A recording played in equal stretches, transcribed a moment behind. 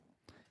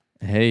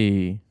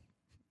Hey,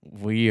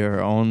 we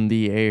are on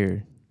the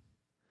air.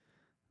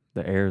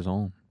 The air is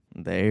on.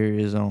 The air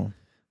is on.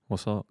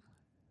 What's up?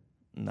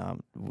 Nah,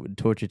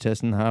 torture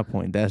testing the high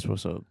point. That's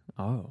what's up.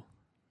 Oh.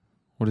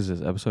 What is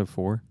this, episode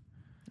 4?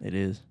 It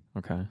is.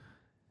 Okay.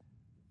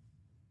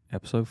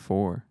 Episode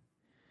 4.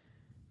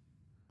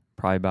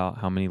 Probably about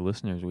how many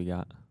listeners we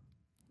got.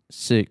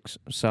 6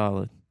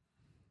 solid.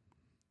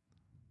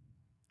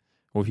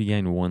 What if you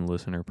gained 1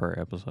 listener per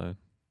episode?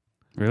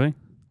 Really?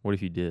 What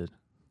if you did?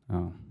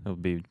 Oh. It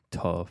would be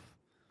tough.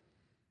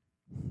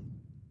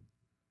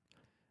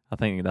 I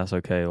think that's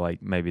okay,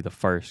 like maybe the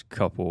first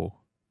couple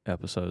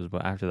episodes,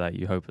 but after that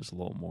you hope it's a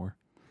little more.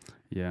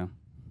 Yeah.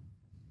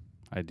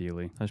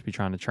 Ideally. I'd just be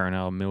trying to churn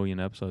out 1 million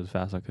episodes as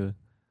fast as I could.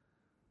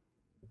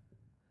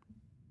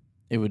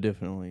 It would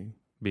definitely,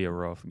 Be a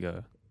rough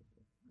go.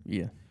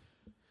 yeah.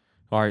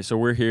 All right, so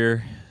we're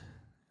here.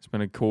 It's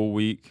been a cool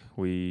week.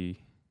 You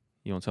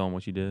want to tell them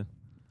what you did?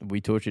 We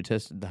torture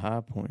tested the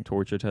high point.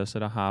 Torture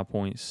tested a high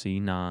point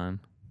C9.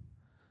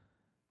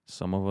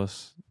 Some of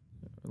us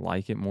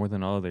like it more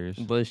than others.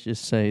 Let's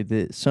just say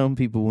that some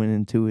people went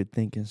into it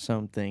thinking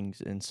some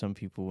things, and some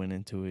people went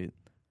into it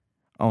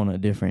on a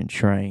different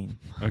train.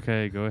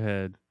 Okay, go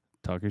ahead.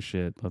 Talk your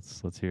shit.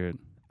 Let's hear it.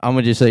 I'm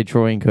gonna just say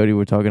Troy and Cody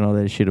were talking all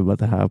that shit about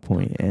the high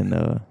point, and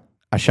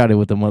I shot it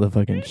with a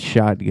motherfucking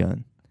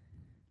shotgun.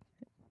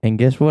 And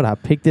guess what? I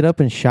picked it up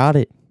and shot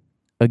it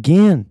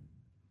again.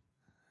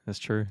 That's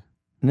true.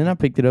 And then I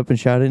picked it up and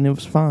shot it, and it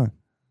was fine.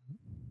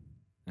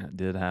 It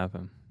did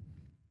happen.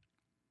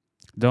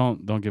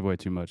 Don't give away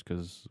too much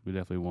because we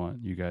definitely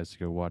want you guys to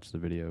go watch the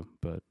video.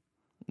 But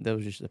That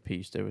was just a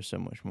piece. There was so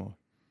much more.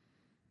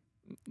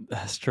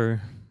 That's true.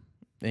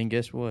 And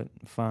guess what?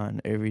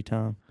 Fine every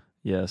time.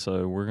 Yeah,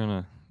 so we're going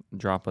to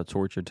drop a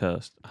torture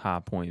test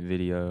high point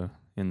video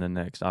in the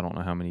next, I don't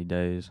know how many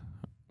days,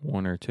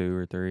 1 or 2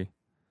 or 3.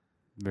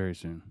 very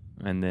soon,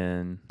 And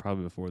then,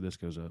 probably before this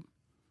goes up.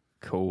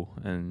 cool.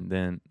 And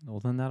then, well,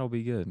 then that'll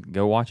be good.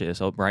 Go watch it.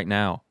 It's up right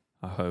now,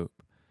 I hope.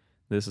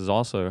 This is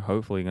also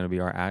hopefully going to be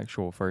our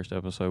actual first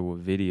episode with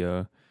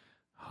video.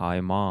 Hi,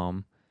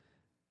 Mom.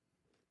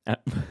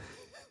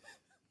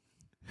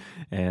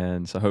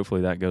 And so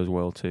hopefully that goes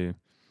well too.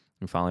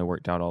 We finally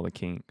worked out all the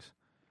kinks.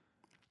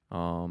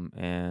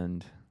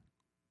 And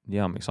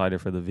yeah, I'm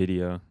excited for the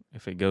video.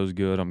 If it goes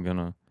good, I'm going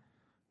to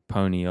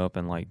pony up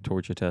and like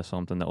torture test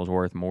something that was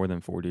worth more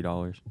than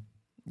 $40.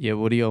 Yeah,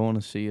 what do y'all want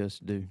to see us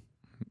do?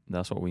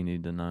 That's what we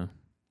need to know.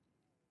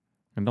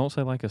 And don't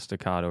say like a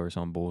staccato or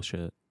some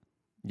bullshit.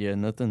 Yeah,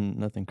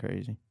 nothing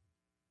crazy.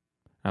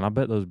 And I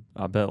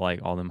bet like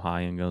all them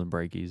high end guns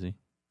break easy.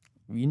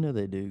 You know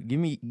they do. Give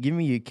me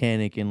your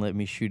canic and let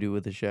me shoot it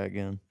with a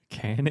shotgun.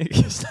 Canic?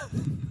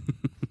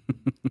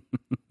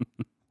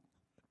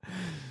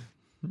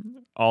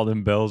 All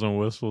them bells and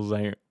whistles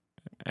ain't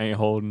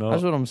holding up.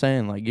 That's what I'm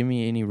saying. Like, give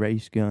me any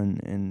race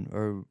gun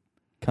or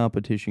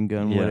competition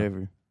gun, Yeah.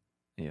 whatever.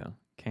 Yeah.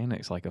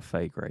 Canic's like a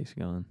fake race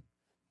gun.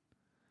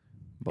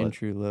 But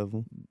Entry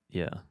level.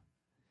 yeah.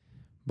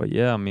 But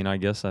yeah, I mean, I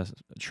guess that's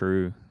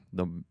true.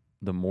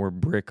 The more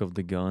brick of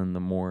the gun,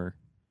 the more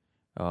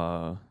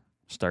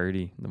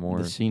sturdy, the more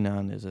The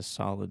C9 is a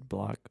solid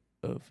block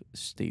of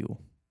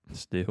steel.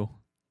 steel.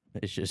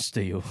 It's just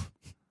steel.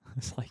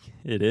 It's like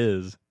it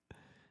is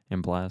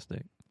in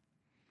plastic.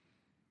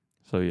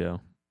 So yeah.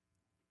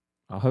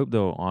 I hope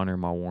they'll honor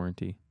my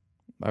warranty.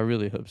 I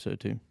really hope so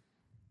too.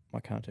 My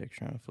contact's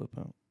trying to flip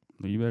out.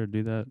 Well, you better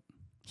do that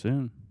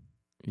soon.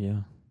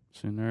 Yeah.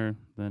 Sooner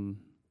than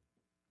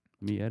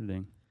me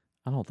editing.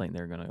 I don't think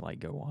they're gonna like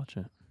go watch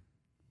it.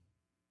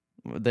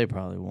 Well, they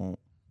probably won't.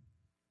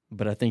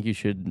 But I think you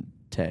should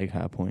tag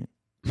High Point.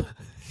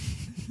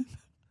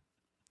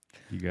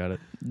 You got it.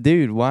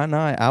 Dude, why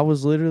not? I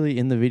was literally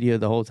in the video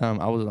the whole time.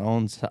 I was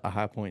on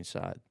High Point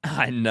side.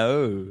 I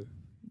know.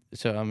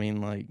 So, I mean,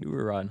 like, You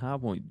were riding high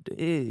point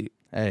dick.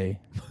 hey,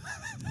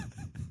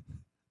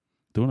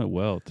 Doing it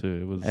well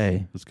too. Hey.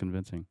 It was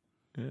convincing.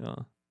 Yeah.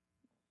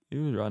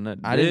 You was riding that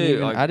I dick. didn't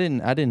even, like,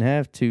 I didn't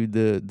have to.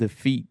 The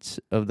feats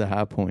of the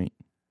High Point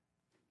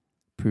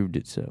proved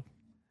itself.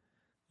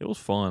 it was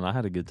fun. I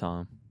had a good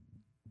time.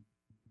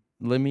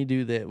 Let me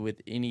do that with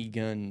any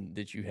gun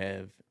that you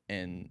have,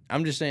 and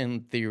I'm just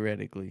saying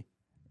theoretically,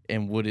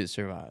 and would it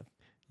survive?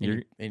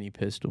 Any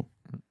pistol?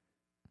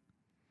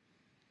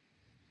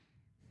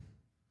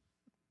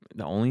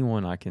 The only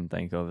one I can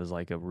think of is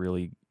like a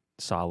really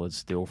solid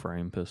steel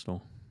frame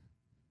pistol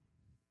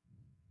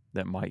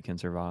that Mike can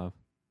survive.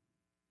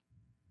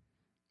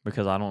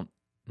 Because I don't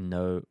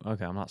know.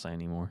 Okay, I'm not saying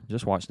anymore.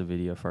 Just watch the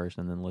video first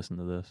and then listen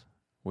to this,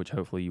 which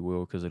hopefully you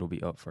will because it'll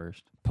be up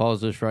first.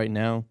 Pause this right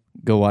now.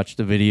 Go watch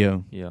the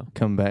video. Yeah.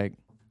 Come back.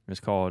 It's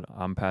called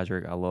I'm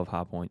Patrick. I love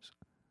high points.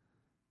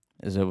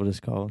 Is that what it's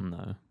called?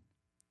 No.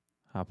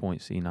 High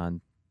point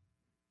C9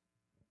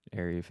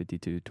 Area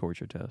 52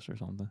 torture test or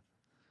something.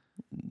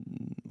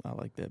 I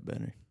like that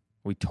better.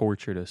 We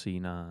tortured a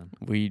C9.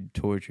 We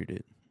tortured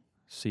it.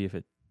 See if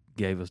it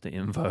gave us the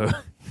info.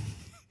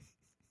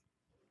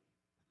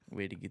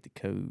 We had to get the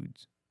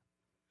codes.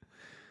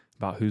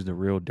 About who's the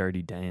real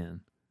Dirty Dan.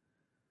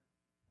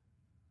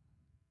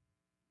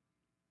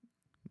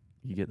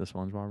 You get the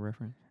SpongeBob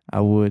reference?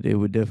 I would. It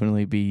would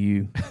definitely be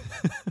you.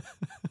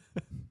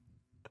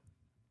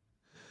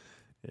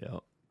 Yeah.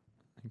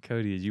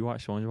 Cody, did you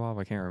watch SpongeBob?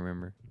 I can't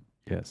remember.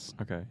 Yes.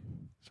 Okay.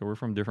 So we're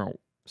from different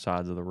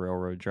sides of the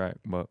railroad track,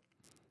 but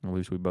at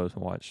least we both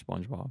watched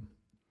SpongeBob.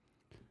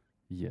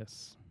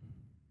 Yes.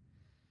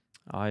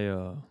 I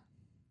don't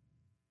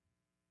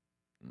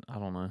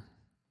know. I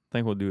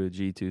think we'll do a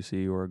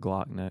G2C or a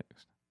Glock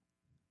next.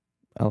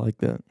 I like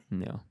that.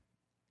 Yeah.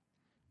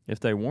 If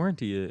they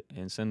warranty it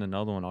and send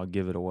another one, I'll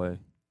give it away.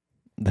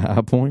 The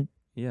High Point.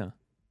 Yeah.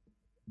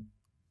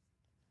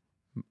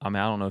 I mean,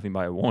 I don't know if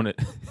anybody would want it.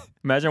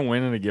 Imagine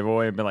winning a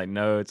giveaway and be like,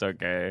 no, it's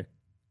okay.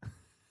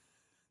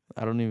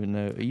 I don't even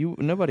know.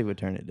 Nobody would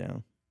turn it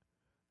down.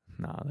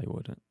 Nah, they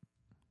wouldn't.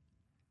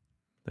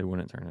 They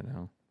wouldn't turn it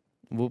down.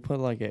 We'll put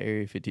like an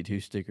Area 52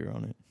 sticker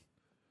on it.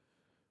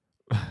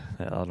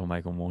 That'll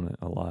make them want it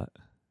a lot.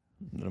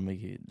 That'll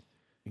make it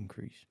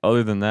increase.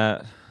 Other than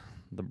that,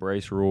 the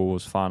brace rule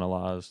was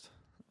finalized,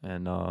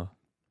 and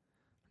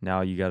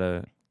now you got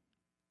a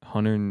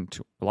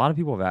lot of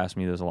people have asked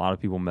me this. A lot of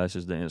people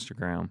messaged the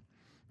Instagram.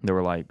 They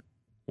were like,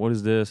 "What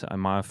is this?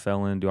 Am I a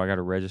felon? Do I got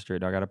to register it?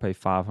 Do I got to pay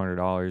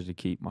 $500 to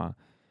keep my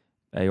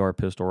AR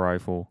pistol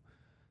rifle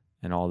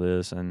and all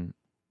this?" And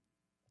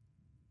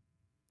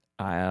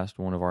I asked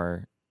one of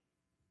our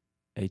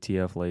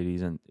ATF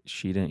ladies, and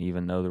she didn't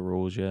even know the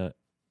rules yet.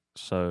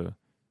 So,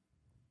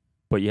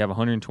 but you have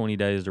 120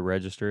 days to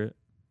register it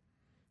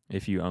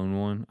if you own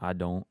one. I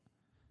don't.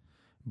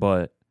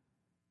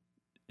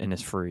 And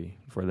it's free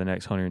for the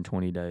next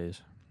 120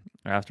 days.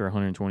 After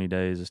 120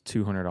 days, it's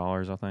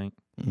 $200, I think.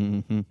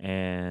 Mm-hmm.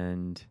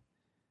 And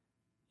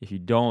if you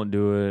don't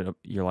do it,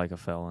 you're like a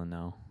felon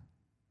now.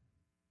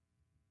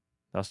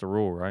 That's the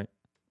rule, right?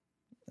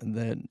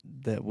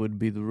 That would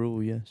be the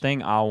rule, yes.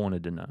 Thing I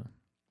wanted to know,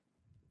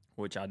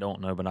 which I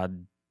don't know, but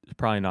it's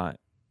probably not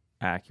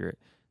accurate.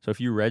 So if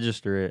you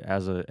register it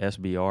as a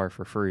SBR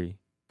for free,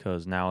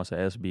 because now it's a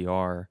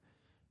SBR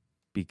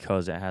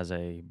because it has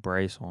a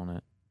brace on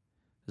it,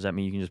 does that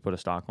mean you can just put a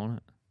stock on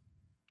it?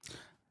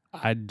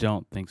 I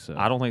don't think so.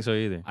 I don't think so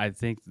either. I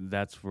think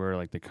that's where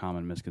like the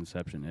common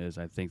misconception is.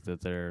 I think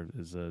that there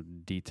is a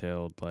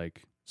detailed,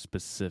 like,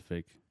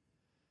 specific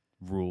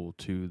rule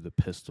to the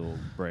pistol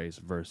brace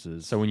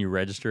versus. So when you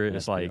register it,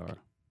 it's like, SBR.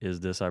 is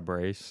this a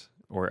brace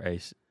or a?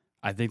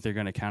 I think they're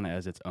gonna count it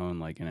as its own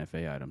like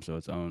NFA item, so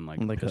its own like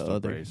Like a pistol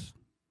other. brace.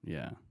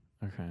 Yeah.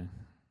 Okay.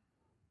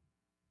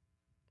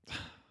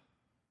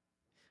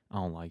 I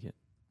don't like it.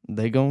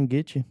 They gonna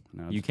get you.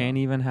 No, You it's can't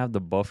not. even have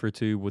the buffer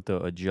tube with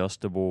the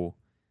adjustable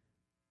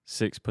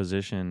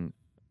 6-position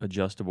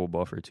adjustable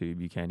buffer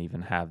tube. You can't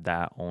even have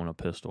that on a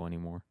pistol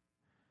anymore.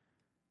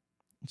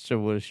 So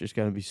what? It's just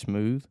gotta be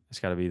smooth. It's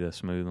got to be the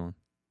smooth one.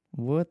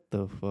 What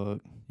the fuck?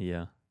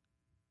 Yeah.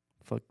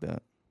 Fuck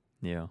that.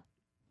 Yeah.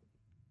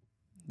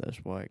 That's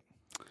whack.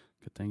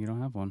 Good thing you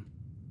don't have one.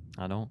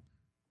 I don't.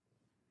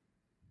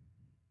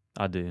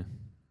 I do.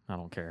 I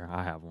don't care.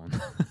 I have one.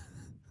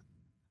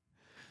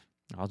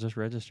 I'll just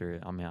register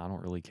it. I mean, I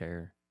don't really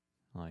care.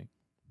 Like,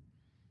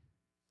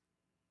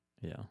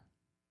 yeah.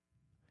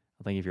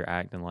 I think if you're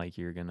acting like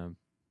you're going to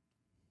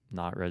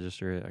not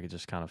register it, I could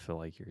just kind of feel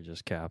like you're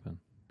just capping.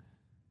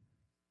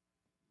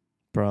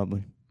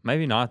 Probably.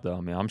 Maybe not, though.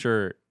 I mean, I'm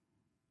sure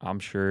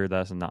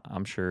that's not,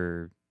 I'm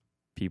sure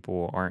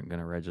people aren't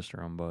going to register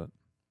them, but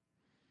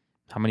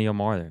how many of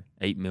them are there?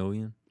 8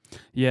 million?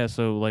 Yeah,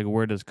 so like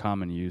where does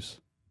common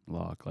use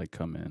lock like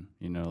come in?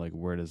 You know, like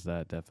where does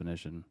that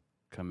definition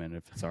come in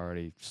if it's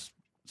already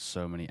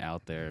so many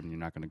out there and you're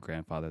not going to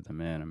grandfather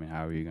them in? I mean,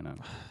 how are you going to?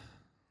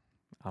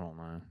 I don't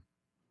know.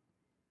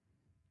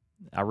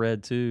 I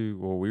read too,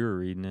 well, we were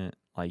reading it,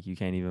 like you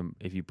can't even,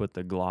 if you put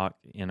the Glock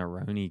in a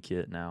Roni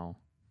kit now,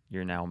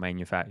 you're now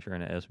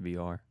manufacturing an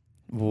SBR.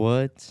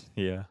 What?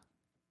 Yeah.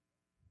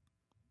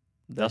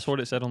 That's what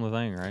it said on the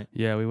thing, right?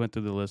 Yeah, we went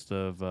through the list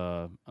of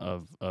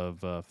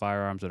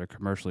firearms that are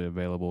commercially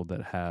available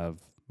that have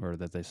or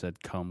that they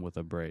said come with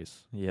a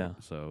brace. Yeah.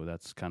 So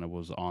that's kind of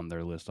was on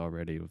their list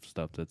already of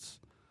stuff that's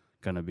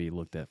going to be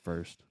looked at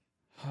first.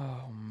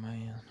 Oh,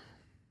 man.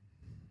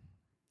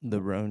 The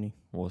Roni.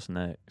 What's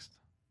next?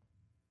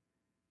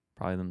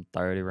 Probably them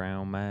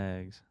 30-round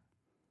mags.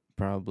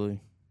 Probably.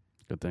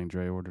 Good thing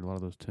Dre ordered a lot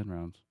of those 10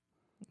 rounds.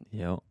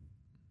 Yep.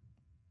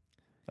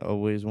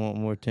 Always want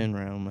more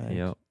 10-round mags.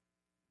 Yep.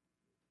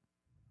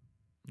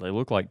 They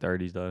look like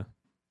 30s, though.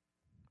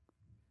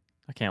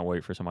 I can't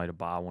wait for somebody to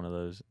buy one of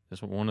those.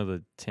 It's one of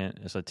the 10.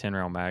 It's a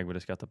 10-round mag, but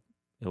it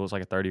looks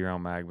like a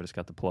 30-round mag, but it's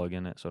got the plug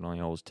in it, so it only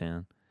holds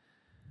 10.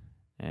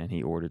 And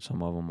he ordered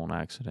some of them on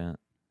accident.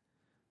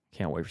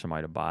 Can't wait for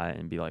somebody to buy it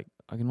and be like,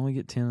 I can only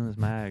get 10 in this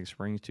mag.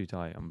 Spring's too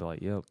tight. I'm be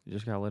like, yep, you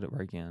just gotta let it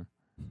break in.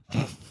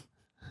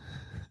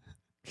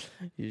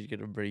 You just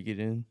gotta break it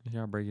in. You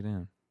gotta break it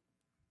in.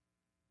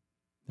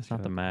 It's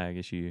not the mag,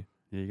 it's you.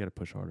 Yeah, you got to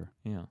push harder.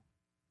 Yeah.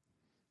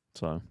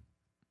 So,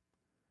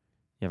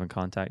 you having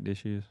contact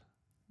issues?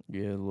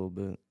 Yeah, a little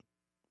bit.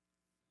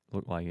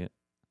 Look like it.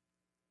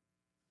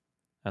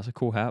 That's a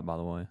cool hat, by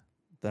the way.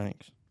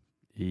 Thanks.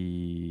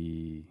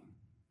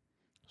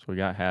 So we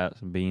got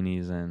hats and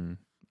beanies and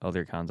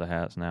other kinds of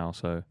hats now.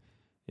 So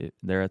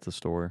they're at the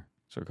store.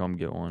 So come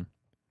get one.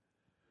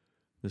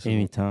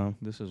 Anytime.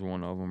 This is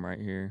one of them right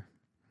here.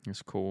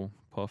 It's cool.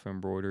 Puff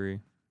embroidery.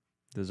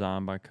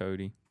 Designed by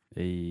Cody.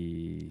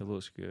 Hey. It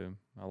looks good.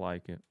 I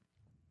like it.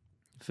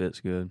 Fits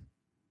good.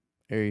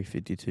 Area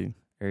 52.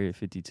 Area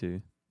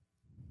 52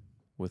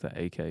 with an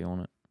AK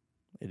on it.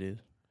 It is.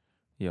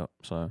 Yep.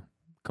 So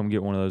come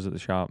get one of those at the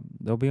shop.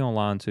 They'll be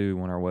online too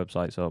when our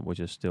website's up, which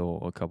is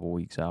still a couple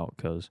weeks out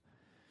because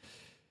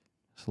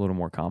it's a little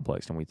more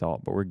complex than we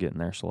thought, but we're getting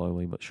there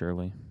slowly but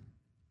surely.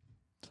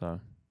 So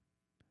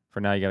for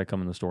now, you got to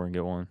come in the store and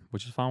get one,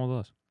 which is fine with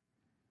us.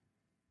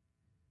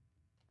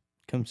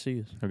 Come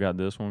see us. I got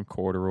this one,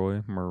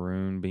 corduroy,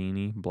 maroon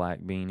beanie, black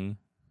beanie.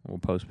 We'll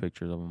post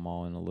pictures of them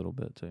all in a little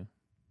bit too.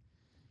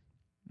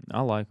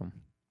 I like them.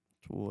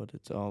 It's what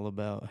it's all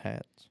about,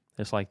 hats.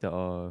 It's like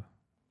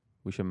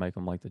we should make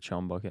them like the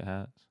chum bucket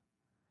hats.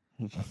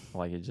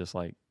 Like it just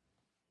like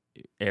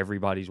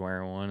everybody's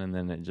wearing one and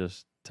then it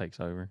just takes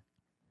over.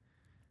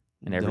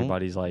 And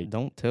everybody's like,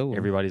 don't tell them.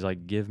 Everybody's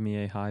like, give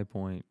me a high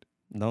point.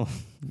 No,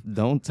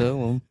 don't tell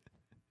them.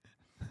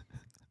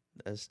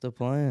 That's the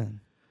plan.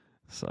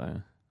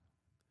 So,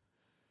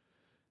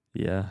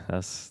 yeah,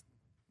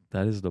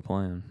 that is the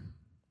plan.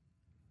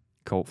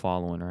 Cult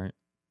following, right?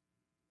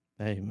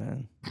 Hey,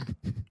 man.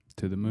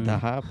 To the moon. The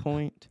high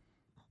point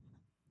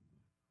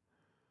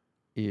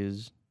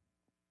is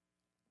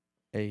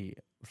a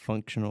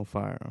functional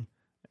firearm.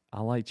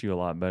 I liked you a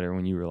lot better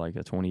when you were like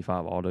a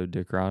 25 auto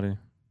dick rider.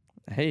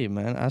 Hey,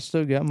 man, I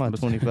still got my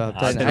 25 I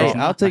Titan. know.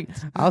 Hey,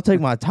 I'll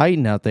take my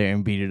Titan out there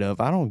and beat it up.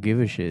 I don't give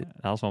a shit.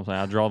 That's what I'm saying.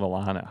 I draw the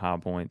line at high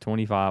point.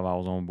 25, I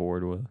was on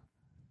board with.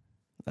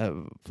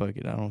 Fuck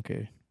it, I don't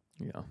care.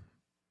 Yeah.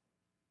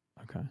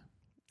 Okay.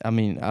 I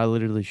mean, I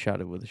literally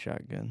shot it with a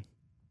shotgun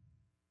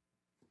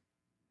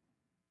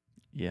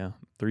Yeah.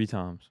 3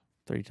 times.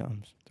 3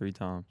 times. 3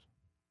 times.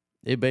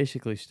 It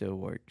basically still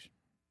works.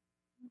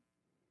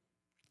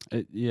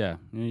 Yeah,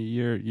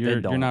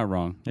 you're not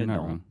wrong. You're not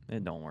wrong.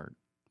 It don't work.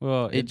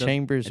 Well, It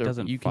chambers. It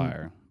doesn't you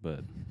fire,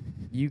 but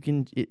You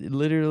can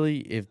literally,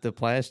 if the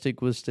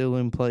plastic was still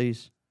in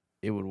place,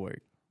 it would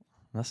work.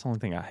 That's the only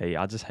thing I hate.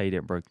 I just hate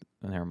it broke.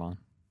 Never mind.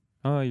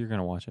 Oh, you're going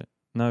to watch it.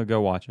 No, go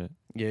watch it.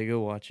 Yeah, go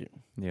watch it.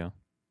 Yeah.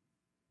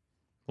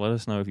 Let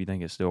us know if you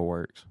think it still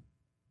works.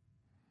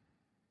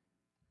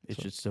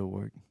 It should still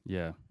work.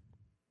 yeah.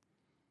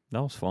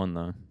 That was fun,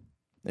 though.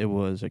 It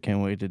was. I can't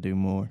wait to do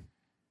more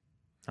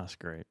That's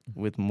great.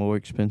 with more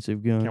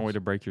expensive guns. Can't wait to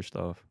break your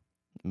stuff.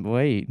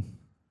 Wait,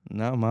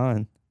 not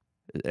mine.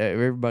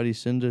 Everybody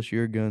send us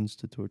your guns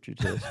to torture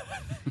test.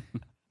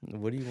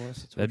 What do you want us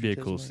to torture That'd be a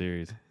test, cool man?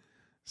 series.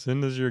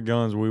 Send us your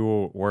guns. We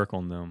will work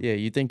on them. Yeah,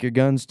 you think your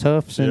gun's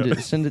tough? Send Yeah.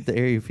 it. Send it to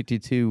Area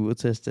 52. We'll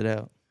test it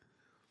out.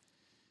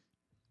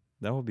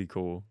 That would be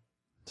cool.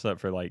 Except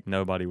for, like,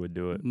 nobody would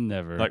do it.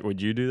 Never. Like,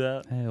 would you do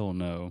that? Hell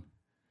no.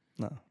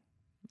 No,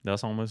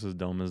 That's almost as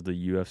dumb as the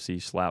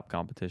UFC slap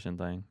competition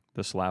thing.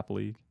 The slap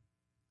league.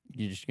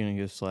 you're just gonna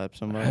go slap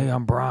somebody. Hey,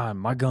 I'm Brian.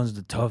 My gun's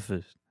the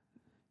toughest.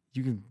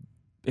 You can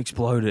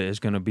explode it. It's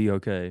going to be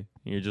okay.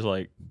 And you're just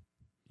like,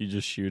 you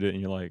just shoot it and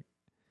you're like,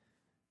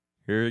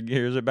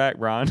 here's it back,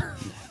 Brian.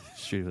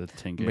 Shoot with a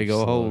 10 gauge. Big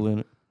old hole in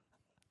it.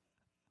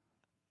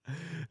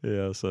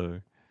 Yeah,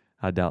 so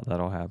I doubt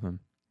that'll happen.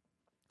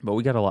 But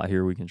we got a lot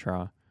here we can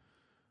try.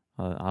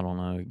 I don't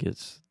know.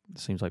 It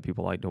seems like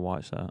people like to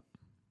watch that.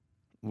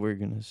 We're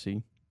gonna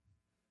see.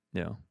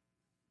 Yeah.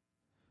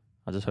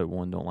 I just hope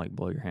one don't like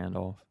blow your hand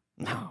off.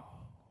 No,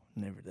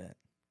 never that.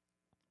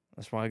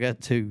 That's why I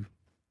got 2.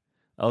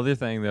 Other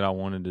thing that I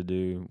wanted to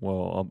do,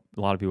 well,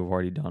 a lot of people have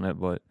already done it,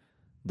 but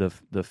the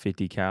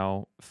 50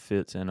 cal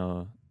fits in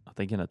I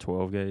think in a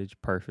 12 gauge,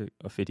 perfect,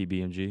 a 50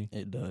 BMG.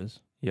 It does.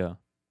 Yeah.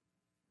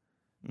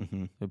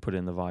 Mm-hmm. We put it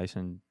in the vise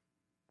and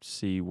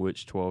see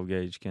which 12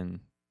 gauge can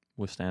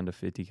withstand a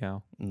 50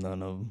 cal.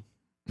 None of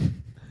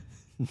them.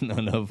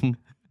 None of them.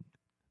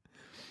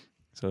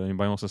 So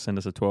anybody wants to send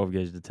us a 12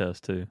 gauge to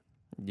test too?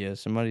 Yeah,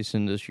 somebody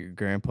send us your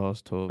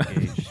grandpa's 12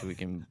 gauge so we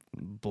can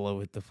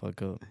blow it the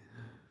fuck up.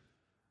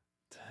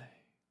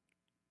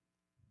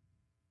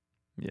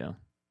 Yeah.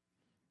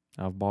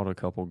 I've bought a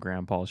couple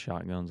grandpa's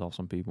shotguns off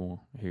some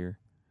people here.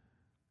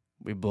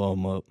 We blow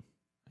them up.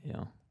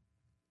 Yeah.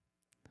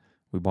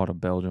 We bought a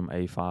Belgium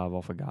A5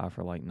 off a guy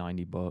for like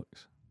 $90.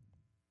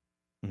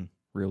 Mm.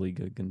 Really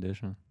good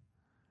condition.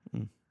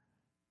 Mm.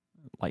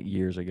 Like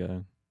years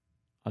ago.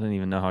 I didn't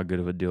even know how good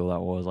of a deal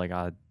that was. Like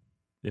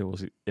it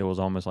was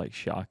almost like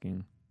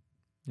shocking.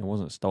 It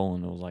wasn't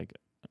stolen, it was like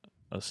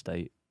a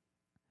state.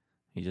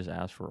 He just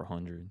asked for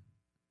 100.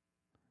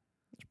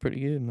 It's pretty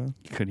good, man.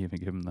 You couldn't even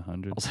give him the I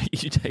 100. was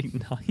like, you take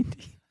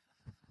 90.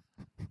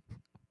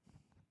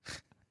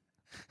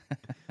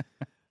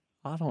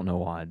 I don't know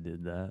why I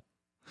did that.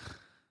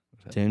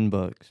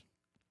 $10.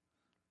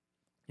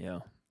 Yeah.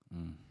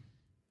 Mm.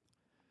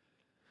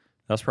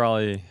 That's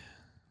probably,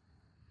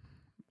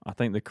 I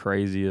think, the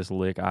craziest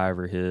lick I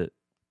ever hit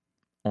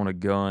on a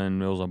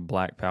gun. It was a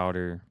black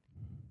powder,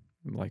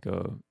 like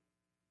a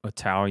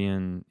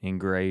Italian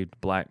engraved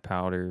black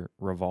powder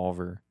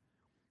revolver,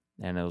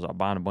 and I was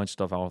buying a bunch of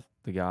stuff off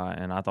the guy,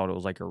 and I thought it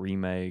was like a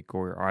remake,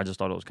 or I just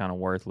thought it was kind of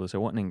worthless. It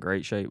wasn't in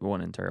great shape. It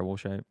wasn't in terrible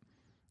shape.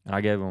 And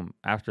I gave him,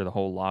 after the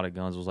whole lot of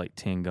guns, it was like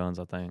 10 guns,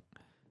 I think,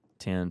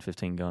 10,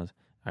 15 guns.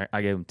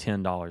 I gave him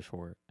 $10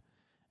 for it.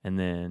 And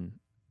then,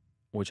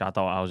 which I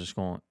thought I was just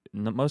going,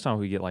 most times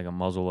we get like a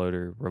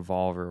muzzleloader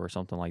revolver or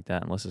something like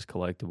that, unless it's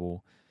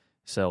collectible,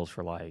 sells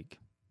for like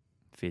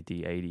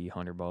 50, 80,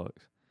 $100.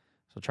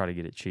 So try to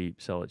get it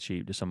cheap, sell it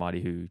cheap to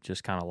somebody who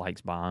just kind of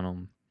likes buying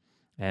them.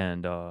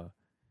 And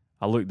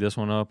I looked this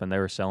one up, and they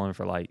were selling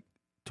for like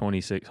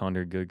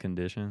 2,600 good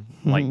condition,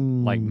 like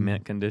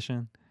mint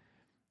condition.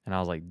 And I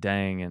was like,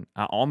 dang. And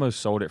I almost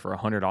sold it for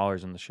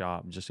 $100 in the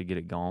shop just to get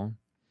it gone.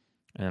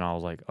 And I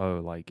was like, oh,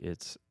 like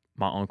it's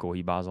my uncle.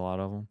 He buys a lot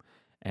of them.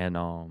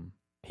 And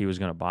he was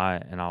going to buy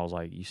it. And I was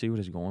like, you see what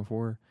it's going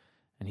for?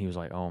 And he was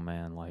like, oh,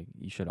 man, like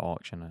you should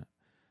auction it.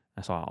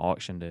 And so I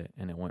auctioned it,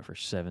 and it went for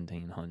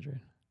 $1,700.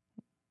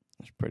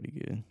 That's pretty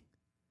good.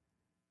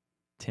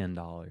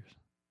 $10.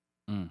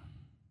 Mm.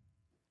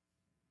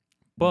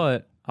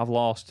 But I've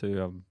lost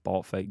too. I've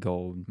bought fake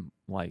gold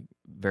like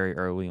very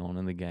early on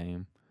in the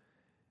game.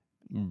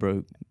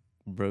 Broke.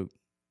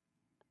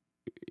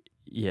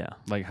 Yeah.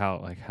 Like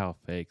how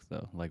fake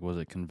though? Like was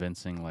it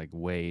convincing like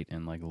weight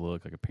and like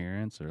look, like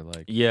appearance, or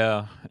like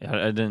Yeah.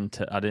 I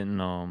didn't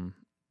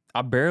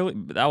I barely,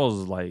 that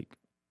was like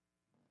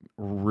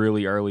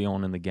really early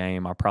on in the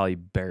game. I probably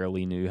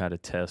barely knew how to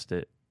test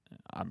it.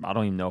 I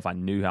don't even know if I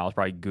knew how. I was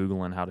probably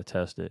Googling how to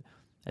test it.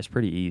 It's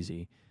pretty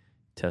easy.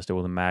 Test it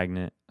with a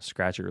magnet,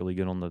 scratch it really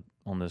good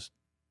on this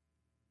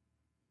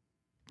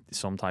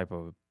some type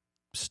of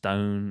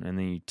stone, and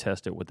then you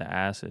test it with the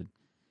acid.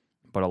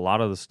 But a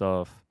lot of the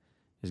stuff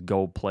is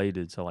gold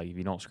plated, so like if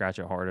you don't scratch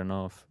it hard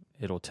enough,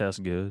 it'll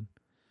test good.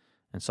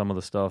 And some of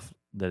the stuff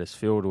that it's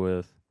filled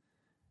with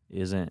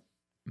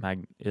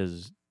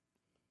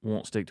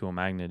won't stick to a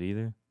magnet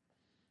either.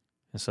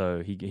 And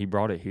so he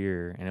brought it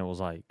here, and it was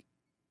like,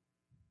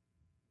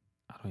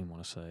 I don't even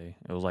want to say,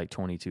 it was like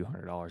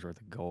 $2,200 worth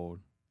of gold,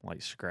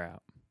 like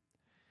scrap.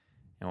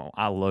 And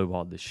I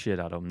lowballed the shit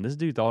out of him. This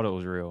dude thought it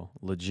was real,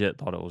 legit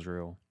thought it was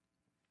real.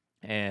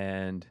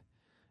 And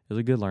it was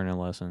a good learning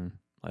lesson.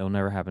 It'll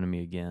never happen to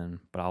me again,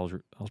 but I was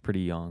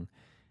pretty young.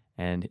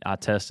 And I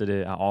tested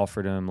it. I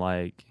offered him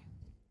like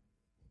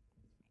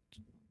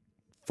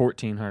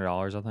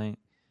 $1,400, I think,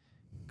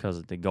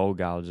 because the gold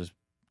guy will just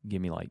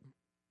give me like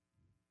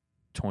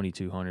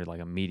 $2,200 like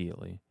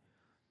immediately.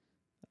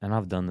 And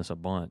I've done this a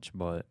bunch,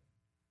 but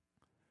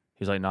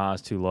he's like, nah,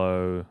 it's too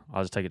low.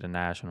 I'll just take it to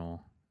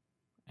National.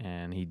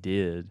 And he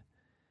did.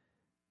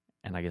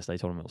 And I guess they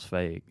told him it was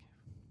fake.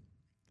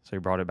 So he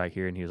brought it back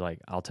here, and he was like,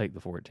 I'll take the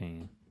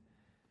 14.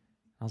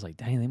 I was like,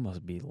 dang, they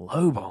must be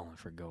lowballing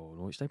for gold,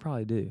 which they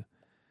probably do.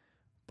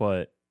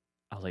 But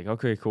I was like,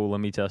 okay, cool, let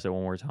me test it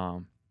one more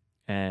time.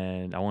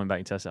 And I went back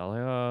and tested it.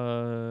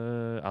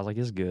 I was like,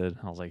 it's good.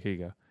 I was like, here you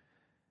go.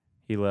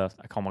 He left.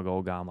 I called my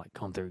gold guy. I'm like,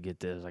 come through, get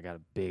this. I got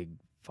a big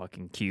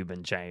fucking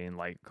Cuban chain.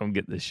 Like, come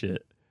get this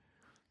shit.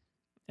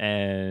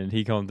 And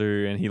he come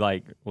through, and he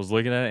like was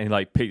looking at it, and he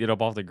like picked it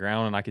up off the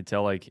ground, and I could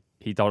tell like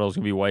he thought it was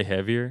gonna be way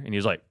heavier. And he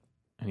was like,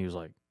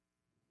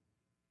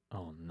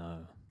 oh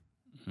no.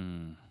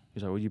 Mm. He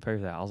was like, what'd you pay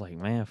for that? I was like,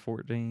 man,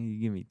 14.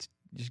 You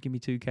just give me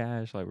 2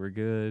 cash. Like, we're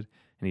good.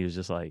 And he was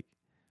just like,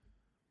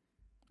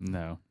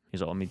 No.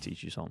 he's like, let me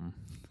teach you something.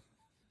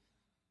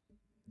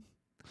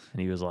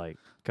 And he was like,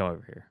 come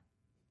over here.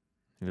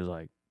 He was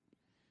like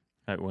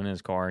went in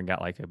his car and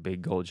got like a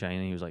big gold chain.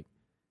 And he was like,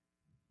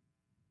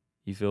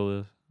 you feel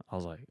this? I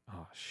was like,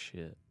 oh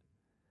shit.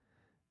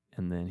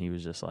 And then he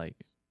was just like,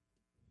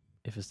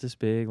 if it's this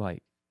big,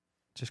 like,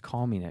 just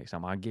call me next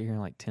time. I'll get here in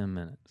like 10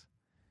 minutes.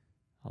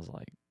 I was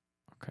like,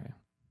 okay.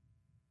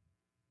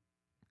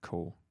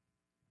 Cool.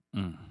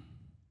 Mm.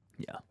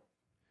 Yeah.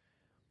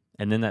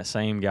 And then that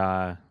same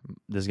guy,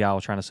 this guy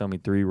was trying to sell me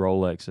 3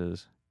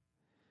 Rolexes.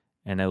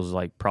 And it was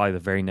like probably the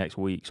very next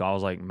week. So I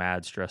was like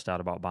mad stressed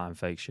out about buying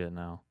fake shit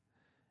now.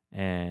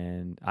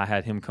 And I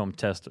had him come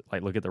test,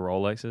 like look at the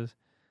Rolexes.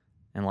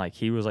 And like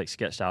he was like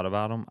sketched out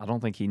about them. I don't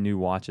think he knew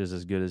watches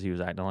as good as he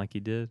was acting like he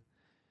did.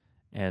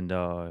 And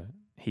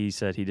he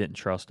said he didn't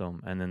trust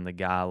them. And then the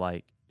guy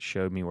like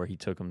showed me where he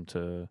took them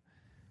to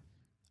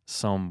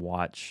some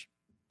watch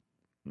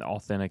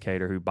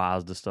authenticator who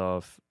buys the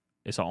stuff.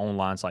 It's an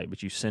online site,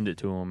 but you send it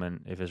to them,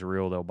 and if it's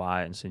real, they'll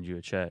buy it and send you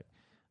a check.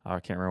 I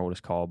can't remember what it's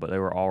called, but they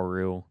were all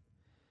real.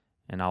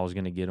 And I was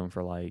going to get them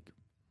for like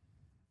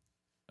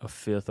a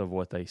fifth of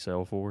what they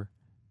sell for.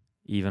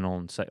 Even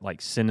on, like,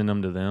 sending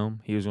them to them.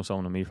 He was going to sell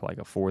them to me for like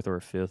a fourth or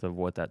a fifth of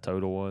what that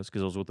total was,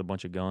 because it was with a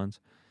bunch of guns.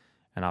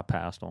 And I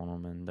passed on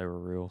them, and they were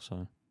real.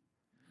 So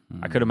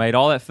I could have made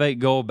all that fake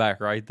gold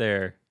back right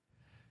there.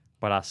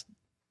 But I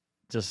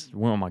just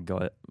went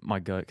with my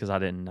gut, because I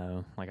didn't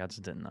know. Like, I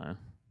just didn't know.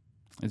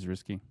 It's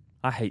risky.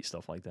 I hate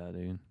stuff like that,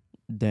 dude.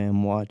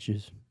 Damn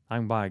watches. I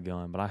can buy a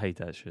gun, but I hate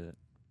that shit.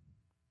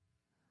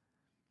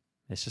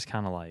 It's just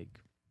kind of like,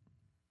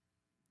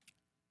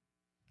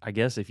 I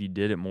guess if you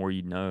did it more,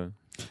 you'd know.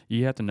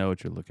 You have to know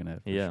what you're looking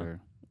at for Yeah. sure.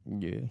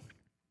 Yeah,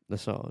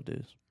 that's all it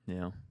is.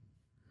 Yeah.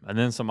 And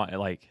then somebody,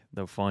 like,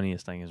 the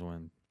funniest thing is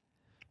when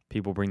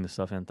people bring the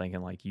stuff in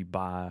thinking, like, you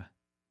buy,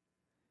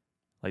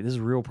 like, this is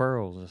real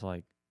pearls. It's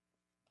like,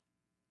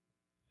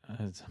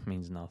 it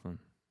means nothing.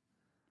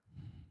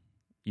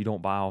 You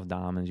don't buy off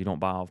diamonds. You don't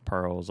buy off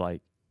pearls.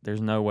 Like,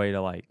 there's no way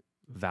to, like,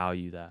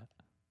 value that.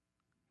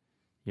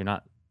 You're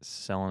not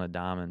selling a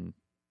diamond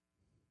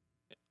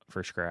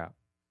for scrap.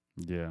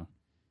 Yeah.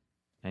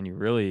 And you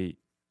really,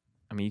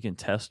 I mean, you can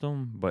test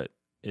them, but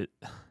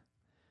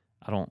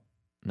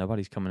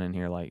nobody's coming in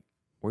here like,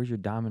 where's your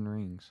diamond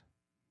rings?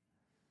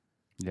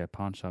 Yeah,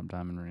 pawn shop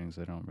diamond rings,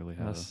 they don't really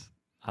have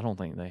I don't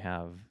think they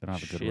have. they don't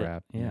have a good shit.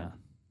 rap. Yeah.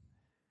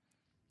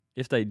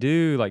 If they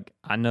do, like,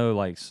 I know,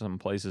 like, some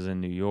places in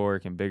New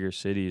York and bigger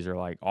cities are,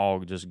 like, all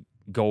just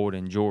gold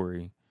and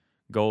jewelry.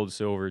 Gold,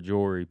 silver,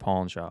 jewelry,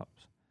 pawn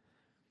shops.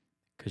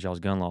 Because y'all's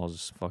gun laws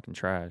is fucking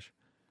trash.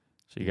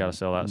 So you got to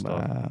sell that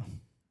stuff. Wow.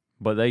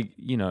 But they,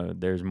 you know,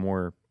 there's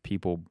more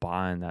people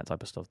buying that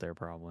type of stuff there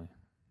probably.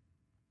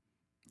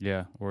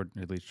 Yeah, or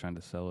at least trying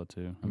to sell it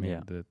too. I mean,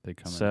 Yeah. they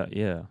come So,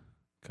 yeah.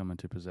 come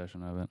into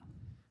possession of it.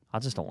 I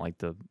just don't like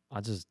the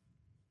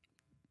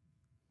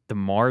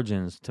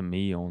margins to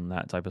me on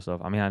that type of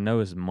stuff. I mean, I know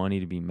it's money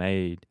to be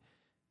made,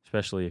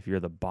 especially if you're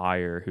the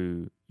buyer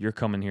who you're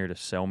coming here to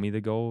sell me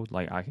the gold.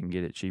 Like, I can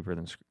get it cheaper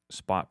than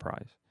spot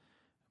price.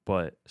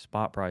 But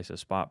spot price is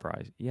spot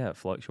price. Yeah, it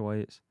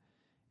fluctuates.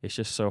 It's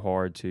just so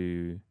hard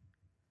to,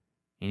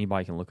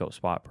 anybody can look up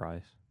spot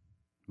price.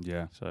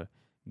 Yeah. So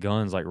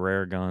guns, like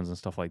rare guns and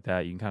stuff like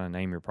that, you can kind of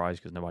name your price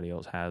because nobody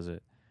else has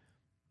it.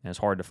 And it's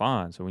hard to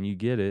find. So when you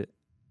get it,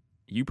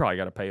 you probably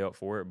got to pay up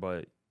for it,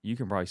 but you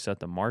can probably set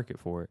the market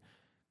for it.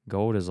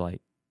 Gold is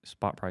like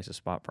spot price is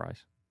spot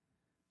price.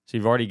 So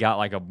you've already got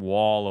like a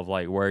wall of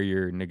like where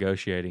you're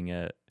negotiating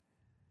at.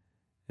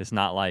 It's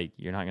not like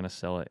you're not going to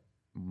sell it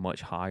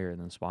much higher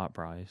than spot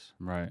price.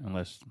 Right,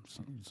 unless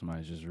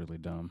somebody's just really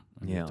dumb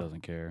and Yeah. just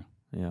doesn't care.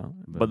 Yeah.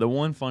 But the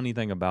one funny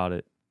thing about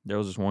it, there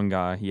was this one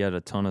guy, he had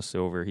a ton of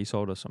silver. He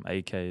sold us some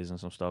AKs and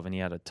some stuff, and he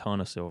had a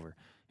ton of silver.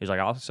 He's like,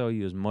 I'll sell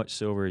you as much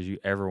silver as you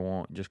ever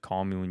want. Just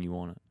call me when you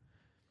want it.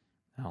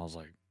 And I was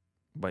like,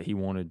 but he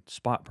wanted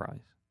spot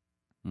price.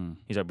 Mm.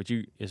 He's like, but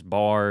it's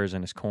bars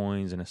and it's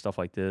coins and it's stuff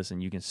like this,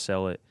 and you can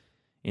sell it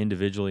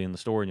individually in the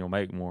store and you'll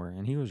make more.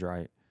 And he was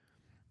right.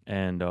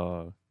 And,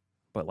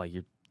 but like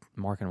you're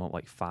marking them up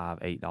like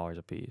 $5, $8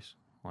 a piece.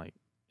 Like,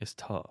 it's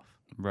tough.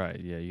 Right,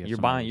 yeah.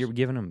 You're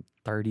giving them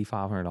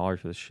 $3,500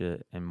 for this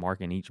shit and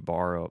marking each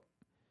bar up.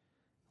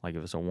 Like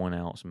if it's a 1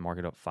 ounce, mark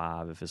it up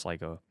 5. If it's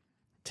like a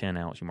 10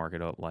 ounce, you mark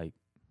it up like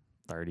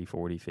 30,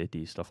 40,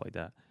 50, stuff like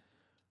that.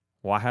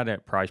 Well, I had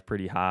that price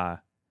pretty high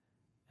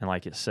and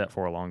like it set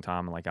for a long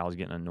time and like I was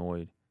getting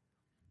annoyed.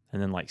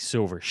 And then like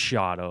silver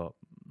shot up,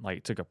 like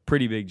it took a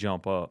pretty big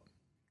jump up.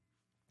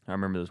 I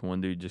remember this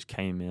one dude just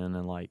came in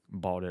and like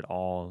bought it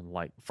all,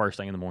 like first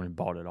thing in the morning,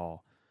 bought it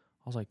all.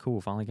 I was like,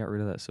 cool, finally got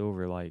rid of that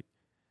silver, like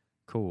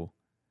cool.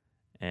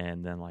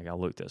 And then like I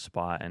looked at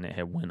spot and it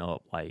had went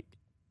up like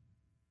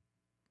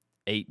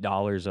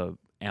 $8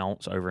 a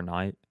ounce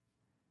overnight.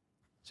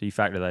 So you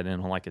factor that in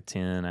on like a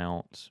 10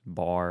 ounce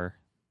bar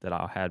that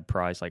I had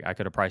priced. Like I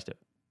could have priced it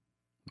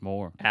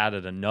more.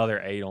 Added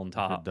another 8 on You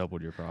top.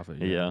 doubled your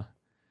profit. Yeah.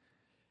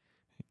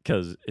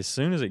 Because as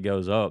soon as it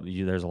goes up,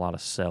 there's a lot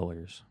of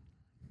sellers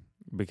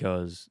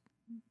because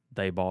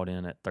they bought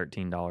in at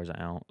 $13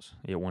 an ounce.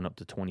 It went up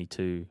to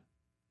 22.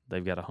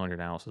 They've got 100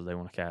 ounces they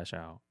want to cash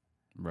out.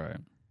 Right.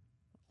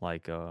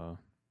 Like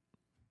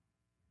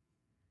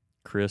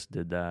Chris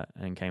did that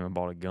and came and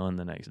bought a gun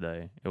the next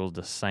day. It was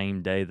the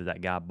same day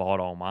that guy bought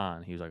all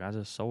mine. He was like, I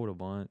just sold a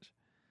bunch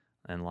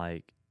and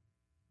like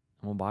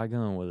I'm gonna buy a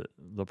gun with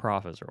the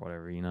profits or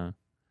whatever, you know.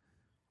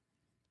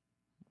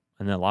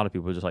 And then a lot of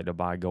people just like to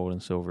buy gold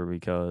and silver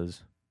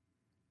because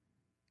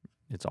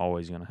it's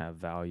always gonna have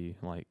value.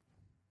 Like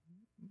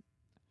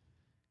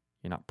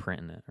you're not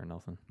printing it or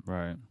nothing.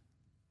 Right.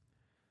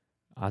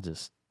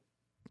 It's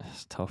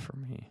tough for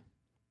me.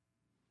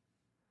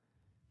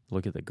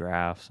 Look at the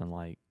graphs and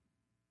like,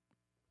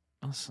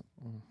 let's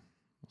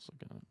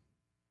look at it.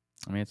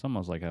 I mean, it's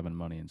almost like having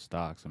money in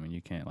stocks. I mean,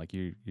 you can't, like,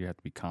 you have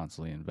to be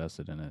constantly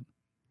invested in it,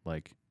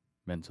 like,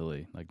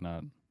 mentally, like,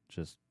 not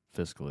just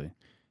fiscally.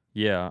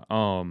 Yeah,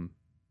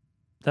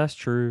 that's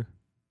true.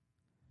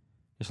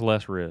 It's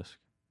less risk,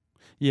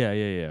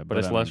 Yeah. but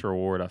it's I less mean,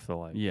 reward, I feel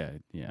like. Yeah.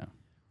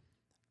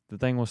 The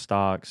thing with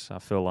stocks, I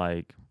feel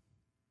like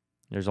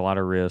there's a lot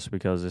of risk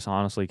because it's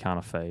honestly kind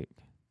of fake.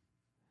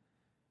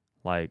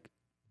 Like,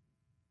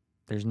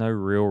 there's no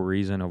real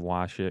reason of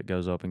why shit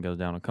goes up and goes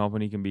down. A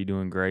company can be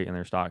doing great and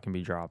their stock can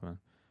be dropping.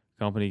 A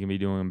company can be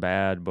doing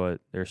bad, but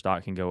their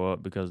stock can go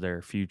up because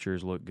their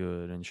futures look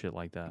good and shit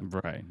like that.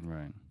 Right.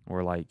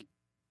 Or like,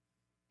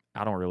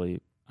 I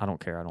don't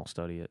care. I don't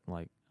study it.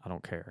 Like, I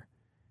don't care.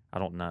 I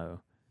don't know.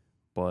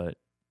 But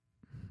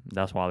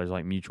that's why there's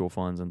like mutual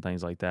funds and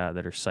things like that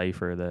are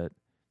safer, that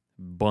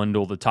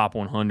bundle the top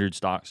 100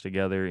 stocks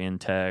together in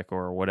tech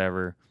or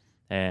whatever.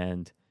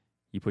 And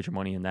you put your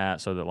money in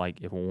that so that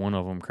like if one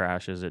of them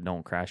crashes, it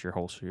don't crash your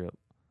whole ship.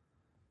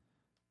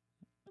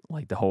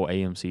 Like the whole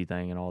AMC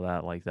thing and all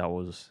that, like that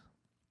was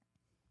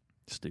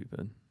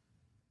stupid.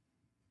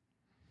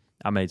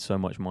 I made so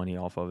much money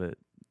off of it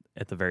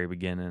at the very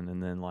beginning,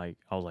 and then like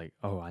I was like,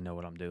 oh, I know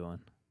what I'm doing.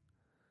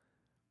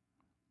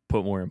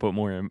 Put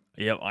more in.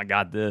 Yep, I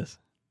got this.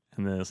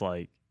 And then it's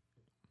like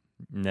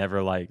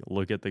never like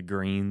look at the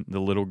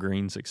little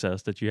green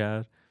success that you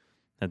had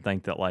and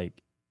think that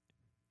like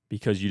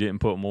because you didn't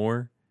put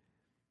more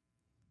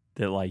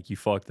that like you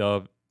fucked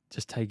up.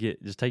 Just take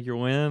your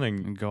win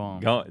and go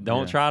on.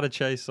 Don't try to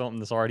chase something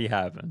that's already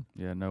happened.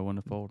 Yeah, know when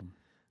to fold them.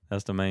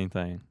 That's the main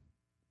thing.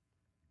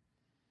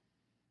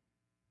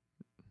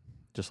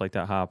 Just like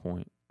that high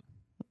point.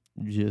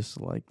 Just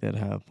like that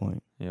high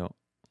point. Yep.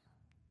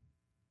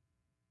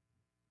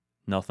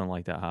 Nothing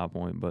like that high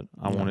point, but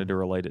I No. wanted to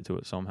relate it to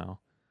it somehow.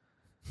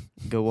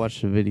 Go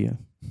watch the video.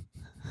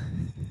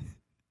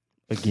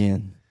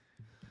 Again.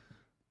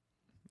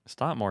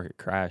 Stock market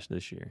crashed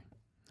this year.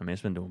 I mean,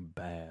 it's been doing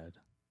bad.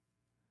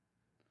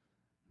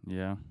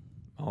 Yeah.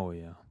 Oh,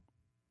 yeah.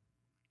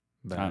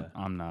 Bad.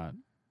 I'm not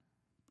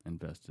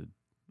invested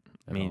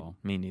at all.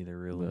 Me neither,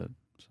 really. But,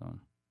 so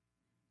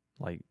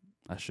Like,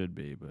 I should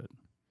be, but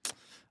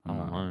I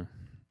don't know.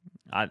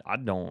 I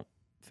don't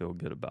feel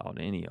good about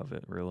any of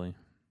it, really.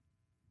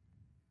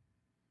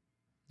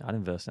 I'd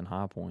invest in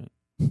High Point.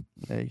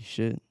 Hey,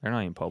 shit. They're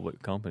not even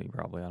public company,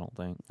 probably, I don't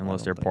think. I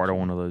Unless don't they're think part of so.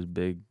 one of those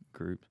big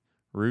groups.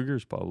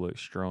 Ruger's public.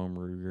 Strom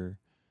Ruger.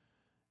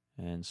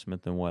 And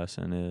Smith &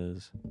 Wesson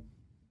is.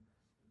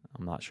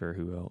 I'm not sure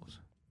who else.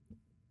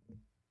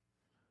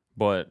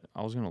 But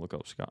I was going to look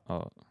up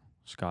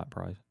Spot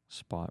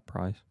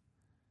price.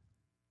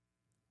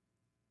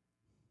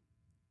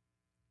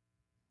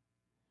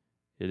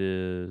 It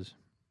is.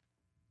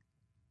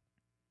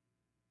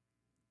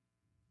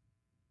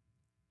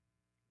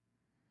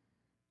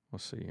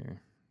 Let's see here.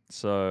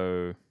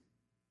 So,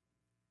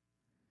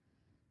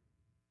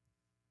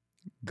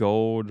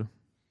 gold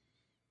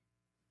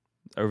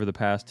over the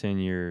past 10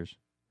 years,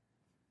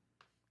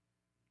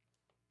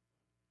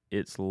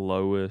 its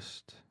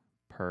lowest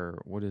per,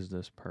 what is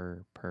this,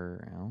 per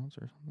ounce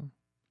or something?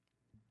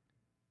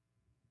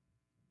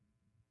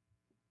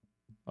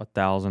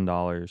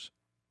 $1,000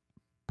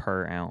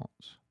 per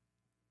ounce.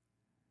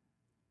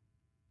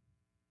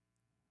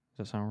 Does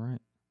that sound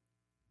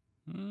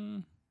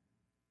right?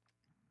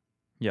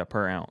 Yeah,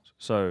 per ounce.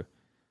 So,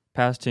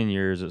 past 10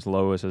 years, its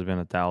lowest has been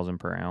 1,000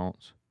 per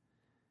ounce,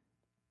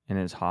 and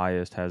its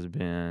highest has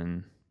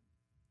been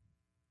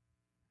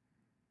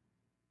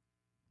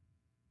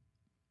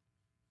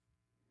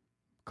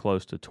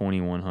close to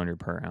 2,100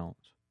 per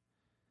ounce.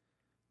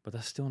 But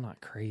that's still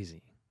not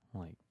crazy.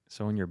 Like,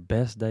 so in your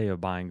best day of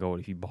buying gold,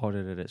 if you bought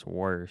it at its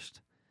worst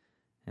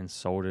and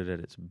sold it at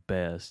its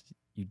best,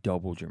 you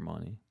doubled your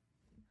money.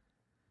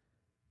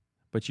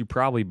 But you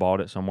probably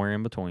bought it somewhere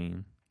in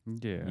between.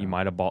 Yeah. You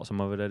might have bought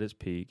some of it at its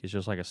peak. It's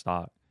just like a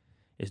stock.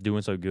 It's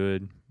doing so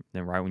good,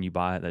 then right when you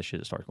buy it, that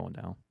shit starts going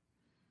down.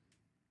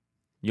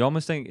 You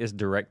almost think it's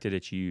directed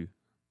at you.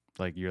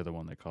 Like you're the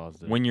one that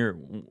caused it. When you're,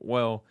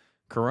 well,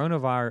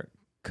 coronavirus,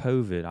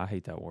 COVID, I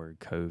hate that word,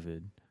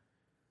 COVID.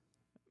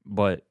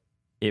 But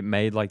it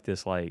made like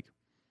this like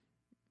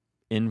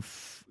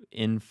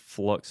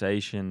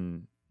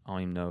influxation, I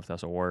don't even know if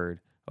that's a word,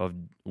 of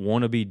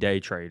wannabe day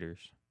traders.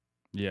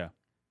 Yeah.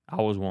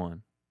 I was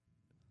one.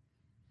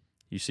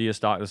 You see a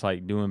stock that's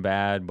like doing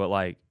bad, but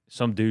like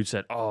some dude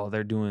said, oh,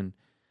 they're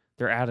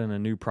adding a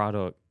new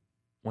product.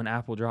 When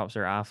Apple drops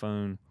their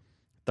iPhone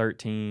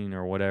 13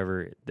 or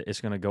whatever,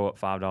 it's going to go up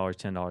 $5,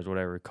 $10,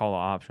 whatever. Call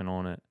an option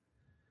on it,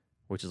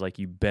 which is like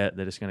you bet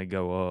that it's going to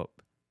go up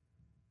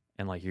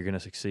and like you're going to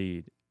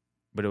succeed.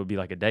 But it would be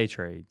like a day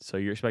trade. So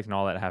you're expecting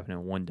all that to happen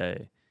in one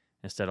day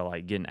instead of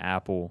like getting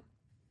Apple,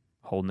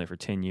 holding it for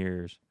 10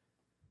 years,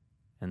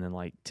 and then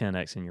like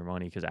 10x in your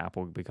money because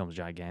Apple becomes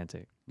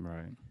gigantic.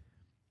 Right.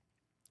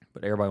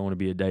 But everybody want to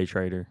be a day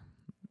trader.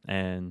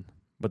 But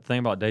the thing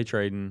about day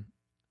trading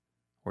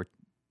or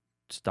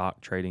stock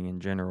trading in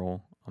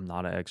general, I'm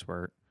not an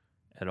expert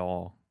at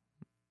all.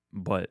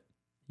 But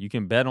you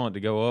can bet on it to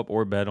go up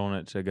or bet on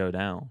it to go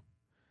down.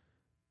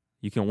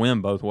 You can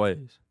win both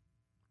ways.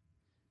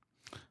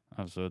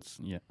 Oh, so it's,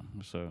 yeah.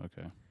 So,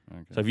 okay.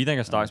 So if you think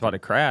a stock's about to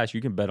crash,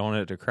 you can bet on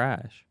it to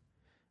crash.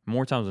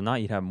 More times than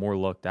not, you'd have more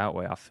luck that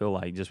way. I feel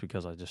like just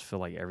because I just feel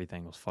like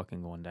everything was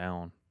fucking going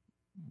down.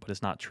 But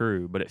it's not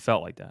true, but it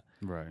felt like that.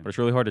 Right. But it's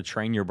really hard to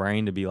train your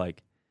brain to be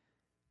like,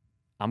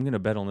 I'm going to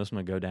bet on this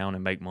one to go down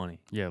and make money.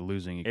 Yeah,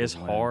 losing. It's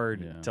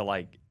hard to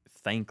like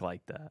think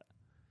like that.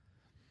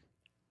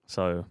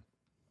 So,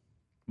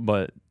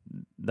 but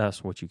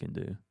that's what you can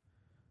do.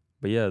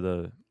 But yeah,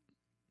 the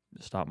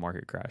stock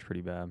market crashed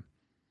pretty bad.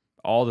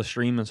 All the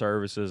streaming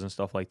services and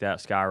stuff like that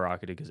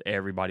skyrocketed because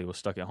everybody was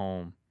stuck at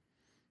home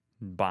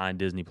buying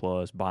Disney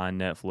Plus, buying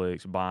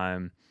Netflix,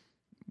 buying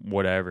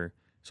whatever.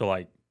 So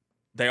like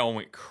they all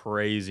went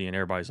crazy and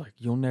everybody's like,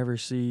 you'll never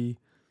see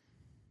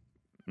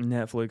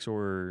Netflix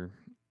or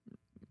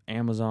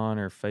Amazon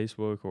or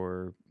Facebook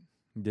or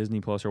Disney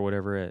Plus or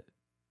whatever at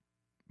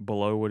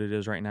below what it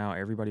is right now.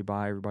 Everybody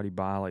buy.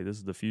 Like, this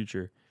is the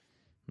future.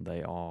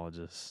 They all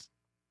just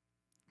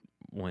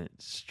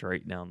went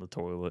straight down the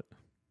toilet.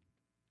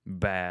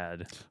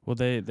 Bad. Well,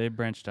 they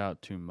branched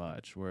out too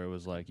much, where it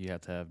was like you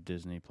have to have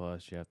Disney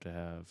Plus, you have to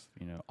have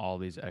all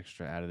these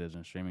extra additives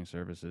and streaming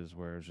services,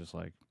 where it's just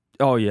like,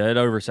 Oh, yeah, it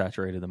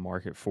oversaturated the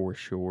market for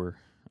sure.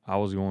 I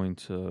was going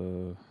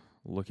to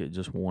look at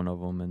just one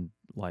of them and,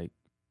 like,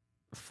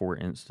 for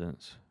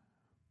instance,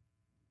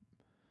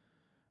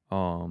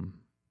 and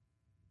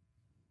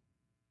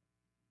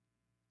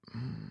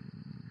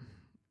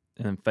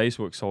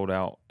Facebook sold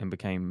out and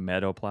became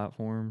Meta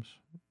platforms,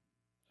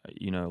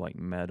 like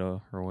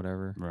Meta or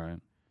whatever. right.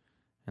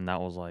 And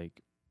that was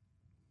like,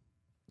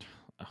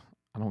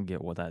 I don't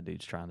get what that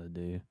dude's trying to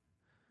do.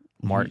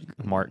 Mark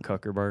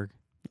Zuckerberg.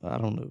 I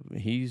don't know.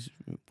 He's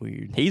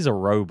weird. He's a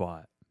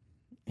robot.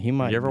 He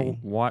might You ever be.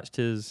 watched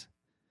his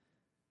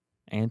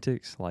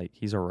antics? Like,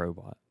 he's a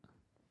robot.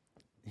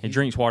 He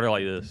drinks water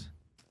like this.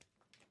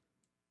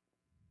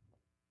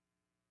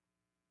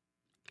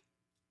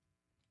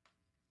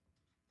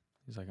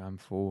 He's like, I'm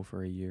full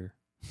for a year.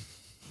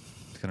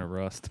 It's gonna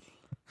rust.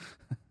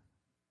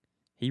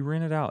 He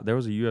rented out. There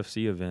was a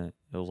UFC event.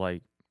 It was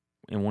like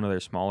in one of their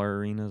smaller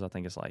arenas. I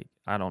think it's like,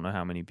 I don't know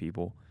how many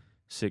people,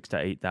 6,000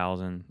 to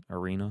 8,000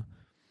 arena.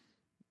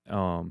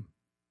 And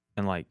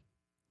like,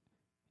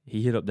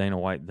 he hit up Dana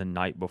White the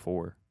night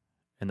before,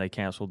 and they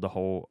canceled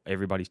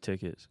everybody's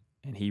tickets,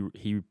 and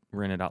he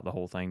rented out the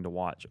whole thing to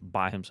watch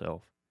by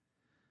himself.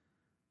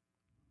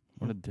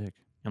 What a dick.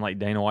 And like,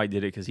 Dana White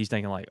did it because he's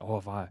thinking like, oh,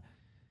 if I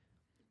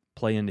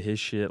play into his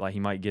shit, like, he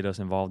might get us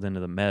involved into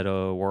the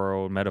meta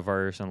world,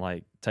 metaverse, and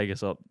like take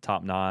us up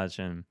top notch.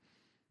 And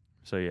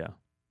so yeah,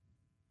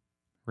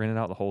 rented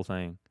out the whole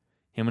thing,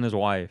 him and his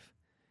wife.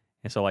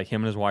 And so like,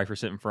 him and his wife are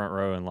sitting front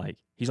row, and like,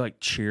 he's like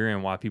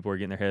cheering while people are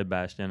getting their head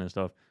bashed in and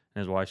stuff,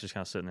 and his wife's just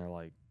kind of sitting there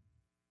like,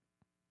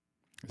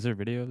 Is there a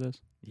video of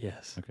this?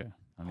 yes, Okay,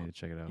 I need to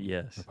check it out.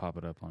 yes, Or pop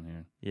it up on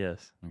here.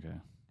 yes. Okay.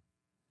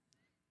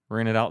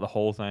 Rented out the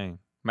whole thing.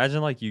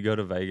 Imagine like you go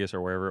to Vegas or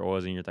wherever it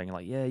was, and you're thinking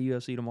like, yeah,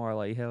 UFC tomorrow,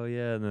 like, hell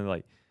yeah, and then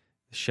like,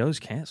 the show's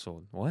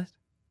canceled. What?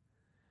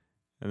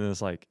 And then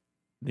it's like,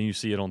 then you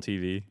see it on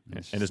TV,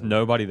 It's and just it's like-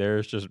 nobody there.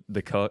 It's just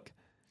the cuck.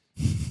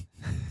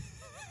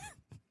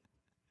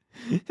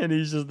 And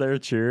he's just there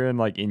cheering,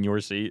 like, in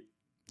your seat.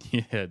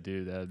 Yeah,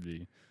 dude, that'd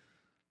be.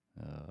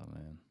 Oh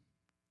man,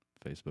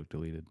 Facebook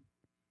deleted.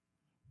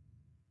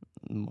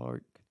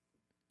 Mark.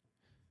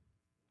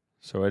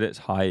 So at its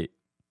height,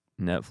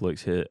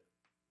 Netflix hit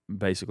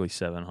basically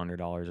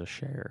 $700 a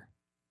share,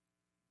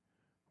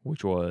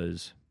 which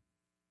was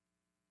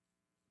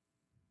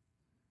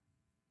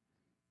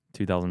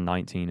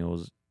 2019. It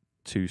was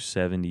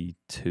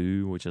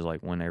 272, which is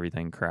like when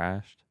everything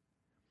crashed.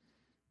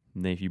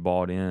 And then if you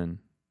bought in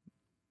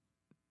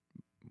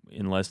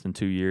less than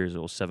 2 years, it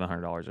was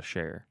 $700 a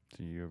share.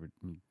 So you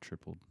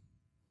tripled,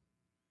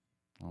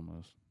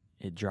 almost.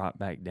 It dropped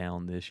back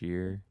down this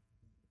year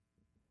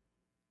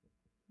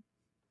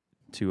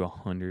to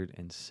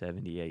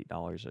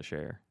 $178 a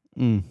share.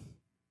 Mm.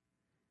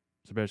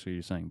 So basically,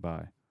 you're saying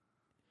buy.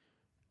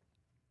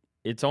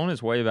 It's on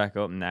its way back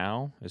up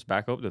now. It's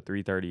back up to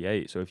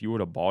 338. So if you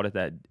would have bought it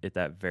at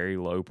that very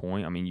low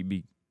point, I mean, you'd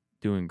be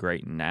doing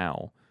great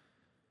now.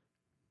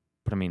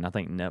 But I mean, I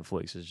think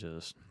Netflix is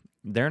just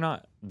they're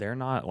not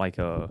like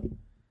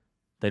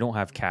they don't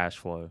have cash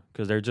flow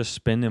because they're just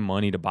spending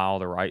money to buy all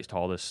the rights to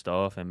all this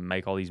stuff and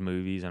make all these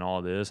movies and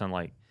all this, and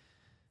like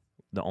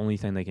the only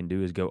thing they can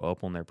do is go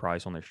up on their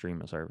price on their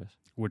streaming service.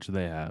 Which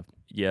they have.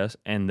 Yes,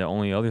 and the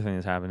only other thing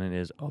that's happening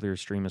is other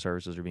streaming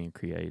services are being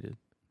created.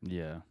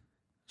 Yeah.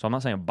 So I'm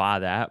not saying buy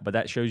that, but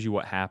that shows you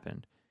what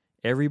happened.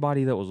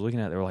 Everybody that was looking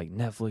at it, they were like,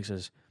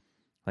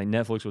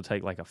 Netflix would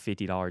take like a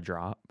 $50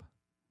 drop.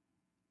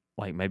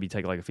 Like maybe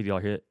take like a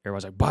 $50 hit.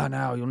 Everybody's like, buy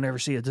now, you'll never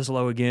see it this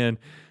low again.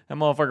 That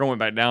motherfucker went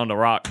back down to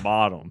rock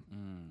bottom.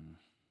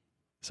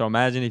 So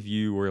imagine if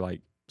you were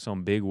like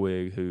some big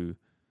wig who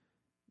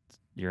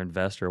your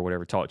investor or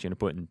whatever talked you into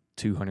putting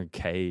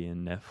 $200K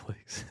in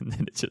Netflix, and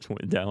then it just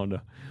went down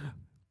to,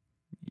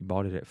 you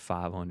bought it at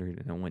 500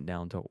 and it went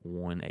down to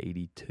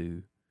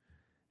 182.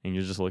 And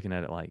you're just looking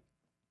at it like,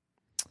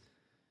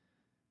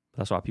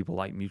 that's why people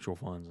like mutual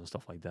funds and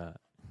stuff like that,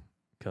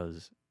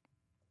 because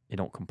it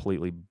don't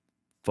completely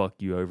fuck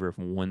you over if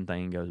one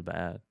thing goes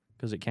bad,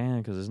 because it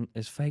can, because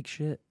it's fake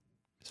shit.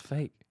 It's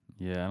fake.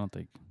 Yeah, I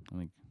think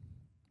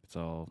it's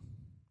all.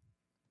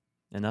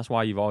 And that's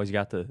why you've always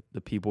got the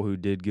people who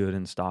did good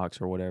in stocks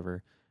or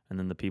whatever, and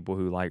then the people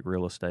who like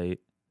real estate.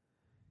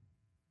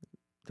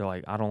 They're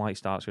like, I don't like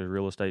stocks because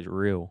real estate's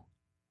real.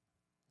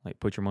 Like,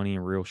 put your money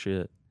in real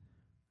shit.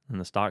 And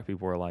the stock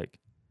people are like,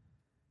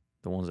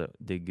 the ones that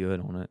did good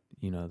on it,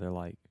 they're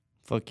like,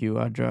 Fuck you,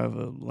 I drive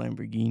a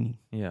Lamborghini.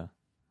 yeah,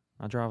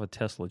 I drive a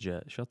Tesla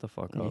jet. Shut the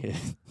fuck up. Yeah.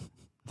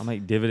 I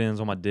make dividends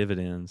on my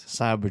dividends.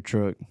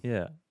 Cybertruck.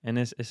 Yeah, and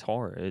it's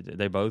hard.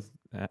 They both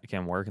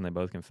can work and they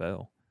both can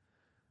fail.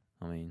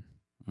 I mean,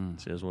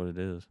 it is what it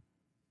is.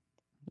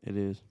 It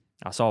is.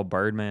 I saw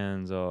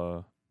Birdman's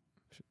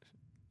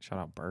Shout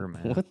out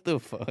Birdman. What the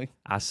fuck?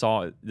 I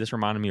saw it. This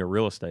reminded me of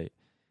real estate.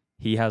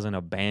 He has an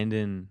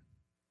abandoned,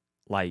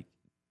 like,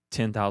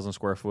 10,000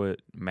 square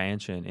foot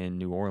mansion in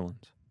New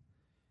Orleans.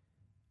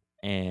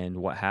 And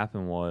what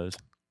happened was,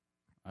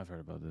 I've heard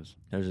about this.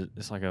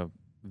 it's like a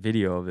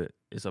video of it.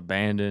 It's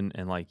abandoned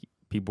and like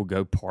people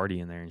go party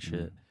in there and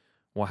shit. Mhm.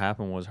 What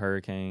happened was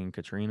Hurricane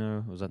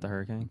Katrina. Was that the I'm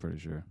hurricane? pretty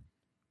sure.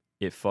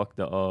 It fucked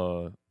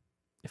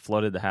it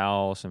flooded the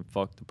house and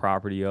fucked the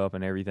property up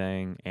and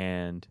everything.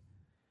 And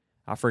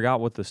I forgot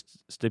what the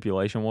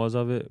stipulation was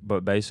of it,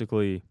 but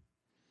basically,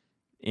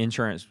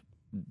 insurance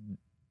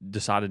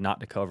decided not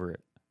to cover it.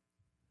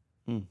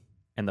 Hmm.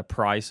 And the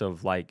price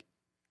of like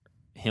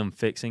him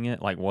fixing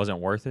it like wasn't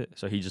worth it,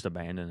 so he just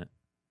abandoned it.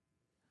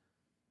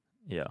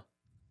 Yeah.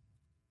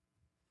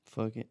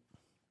 Fuck it.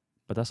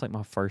 But that's like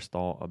my first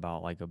thought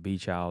about like a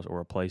beach house or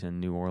a place in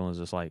New Orleans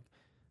that's like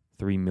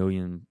 3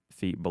 million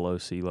feet below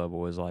sea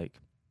level is like,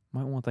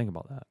 might want to think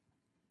about that.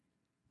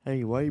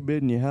 Hey, why you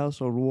building your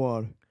house on the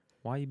water?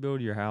 Why you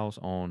build your house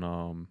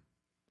on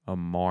a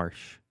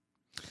marsh?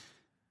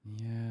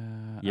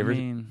 Yeah.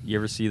 You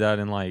ever see that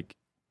in like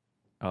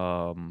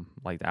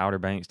the Outer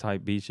Banks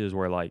type beaches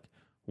where like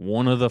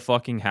one of the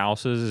fucking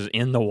houses is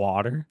in the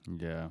water?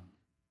 Yeah.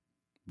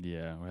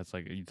 Yeah. It's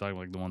like, you talking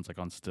like the ones like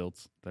on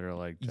stilts that are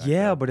like. jacked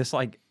Yeah, up? but it's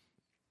like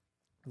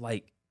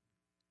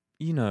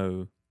you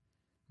know,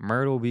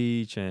 Myrtle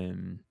Beach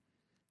and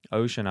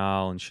Ocean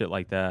Isle and shit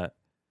like that.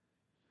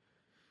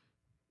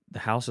 The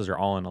houses are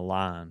all in a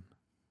line.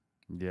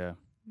 Yeah.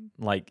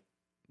 Like,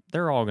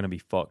 they're all going to be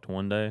fucked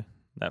one day.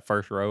 That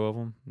first row of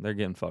them, they're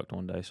getting fucked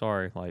one day.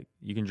 Sorry. Like,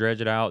 you can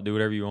dredge it out, do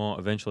whatever you want.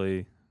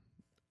 Eventually,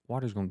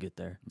 water's going to get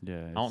there.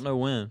 Yeah. I don't know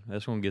when.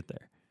 That's going to get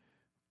there.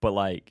 But,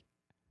 like,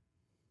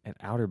 at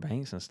Outer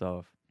Banks and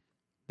stuff,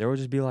 there would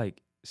just be,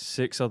 like,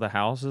 6 of the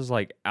houses,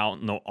 like,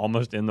 out in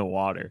almost in the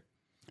water.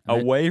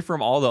 And Away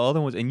from all the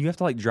other ones. And you have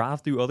to, like,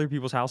 drive through other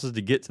people's houses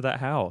to get to that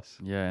house.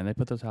 Yeah, and they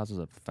put those houses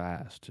up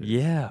fast too.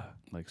 Yeah.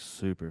 Like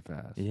super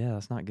fast. Yeah,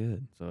 that's not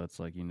good. So it's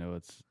like,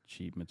 it's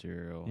cheap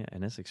material. Yeah,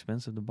 and it's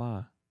expensive to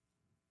buy.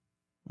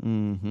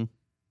 Mm-hmm.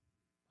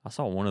 I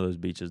saw one of those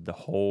beaches, the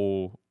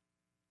whole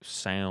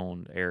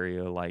sound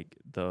area, like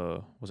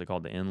what's it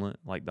called? The inlet?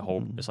 Like the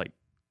whole, it's like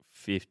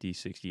 50,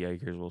 60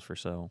 acres was for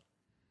sale.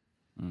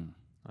 Mm.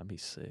 That'd be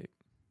sick.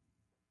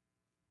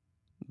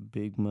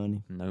 Big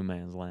money. No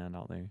man's land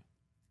out there.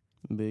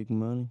 Big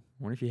money.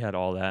 What if you had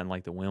all that and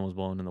like the wind was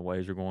blowing and the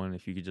waves were going,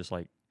 if you could just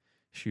like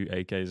shoot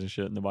AKs and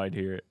shit and nobody'd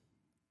hear it?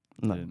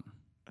 No, Dude.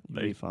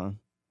 you'd be fine.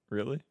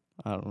 Really?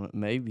 I don't know.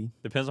 Maybe.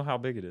 Depends on how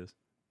big it is.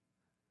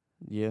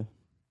 Yeah.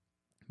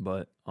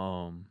 But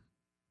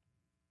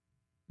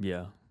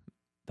yeah,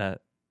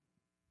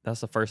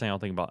 that's the first thing I'll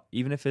think about.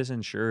 Even if it's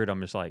insured,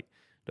 I'm just like,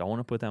 do I want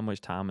to put that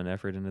much time and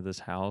effort into this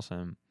house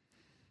and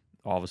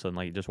all of a sudden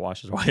like it just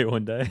washes away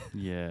one day?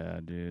 Yeah,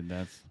 dude.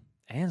 That's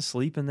And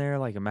sleeping there,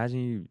 like imagine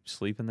you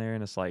sleeping there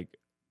and it's like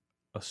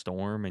a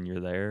storm and you're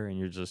there and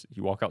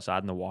you walk outside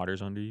and the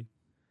water's under you.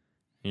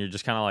 And you're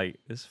just kind of like,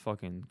 this is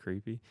fucking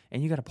creepy.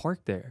 And you got to park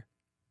there.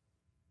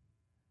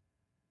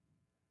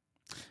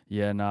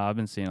 Yeah, no, I've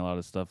been seeing a lot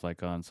of stuff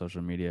like on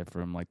social media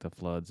from like the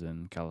floods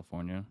in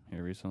California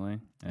here recently.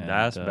 And,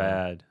 That's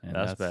bad. and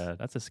That's bad.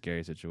 That's a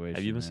scary situation.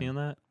 Have you been man. seeing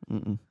that?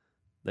 Mm-mm.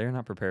 They're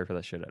not prepared for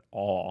that shit at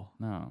all.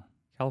 No,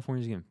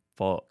 California's getting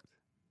fucked.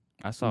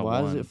 I saw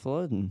Why one. is it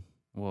flooding?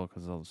 Well,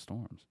 because of all the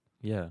storms,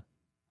 Yeah.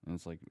 and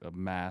it's like a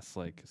mass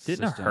like.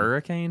 Didn't system. a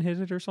hurricane hit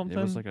it or something?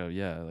 It was like or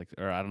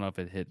I don't know if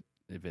it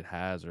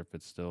has or if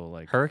it's still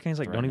like Hurricanes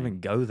like don't threatening. even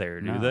go there,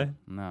 do no, they?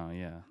 No,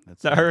 yeah,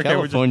 that's The hurricane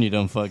would just, California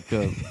done fucked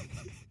up.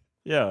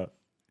 yeah.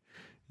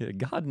 Yeah,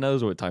 God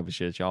knows what type of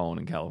shit y'all on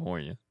in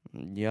California.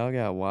 Y'all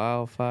got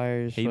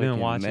wildfires. He been fucking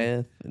watching?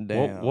 meth.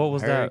 Damn, what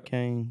was that?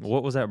 hurricanes.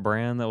 What was that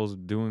brand that was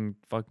doing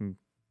fucking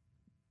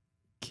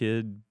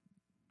kid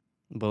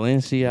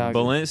Balenciaga.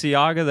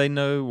 Balenciaga? They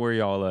know where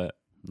y'all at.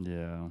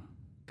 yeah.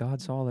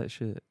 God saw that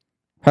shit.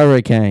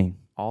 Hurricane.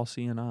 All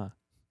CNI.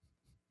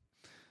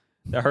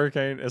 The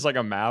hurricane, it's like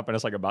a map and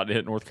it's like about to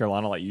hit North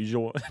Carolina like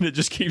usual. And it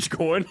just keeps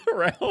going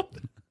around.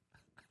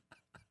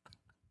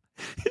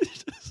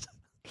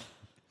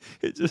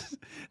 it just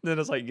then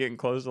it's like getting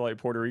close to like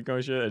Puerto Rico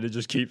and shit, and it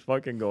just keeps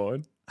fucking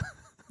going.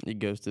 It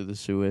goes through the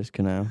Suez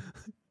Canal.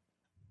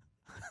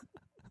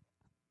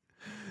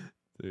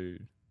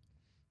 Dude.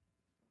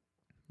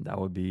 That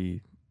would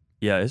be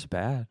it's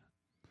bad.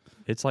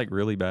 It's like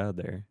really bad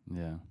there.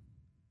 Yeah.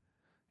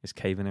 It's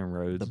caving in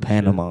roads. The and shit.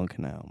 Panama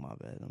Canal. My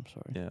bad. I'm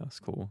sorry. Yeah, it's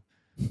cool.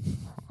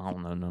 I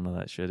don't know none of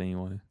that shit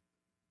anyway.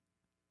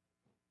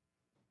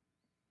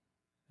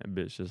 That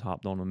bitch just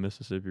hopped on the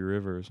Mississippi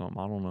River or something.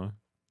 I don't know.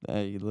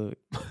 Hey, look.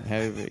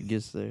 However it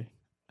gets there.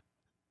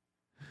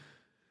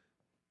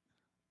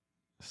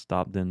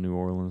 Stopped in New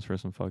Orleans for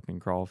some fucking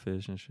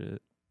crawfish and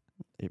shit.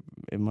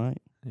 It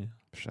might. Yeah.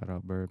 Shout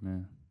out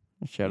Birdman.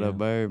 Shout Yeah. out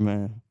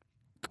Birdman.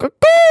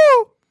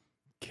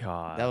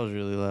 God. That was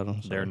really loud.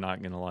 I'm sorry. They're not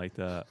going to like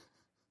that.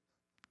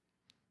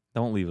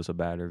 Don't leave us a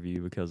bad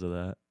review because of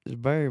that. It's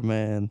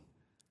Birdman.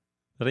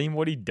 That ain't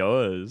what he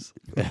does.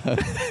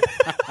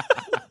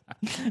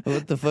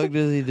 What the fuck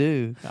does he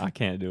do? I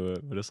can't do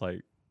it, but it's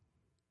like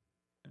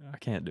I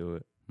can't do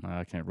it.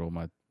 I can't roll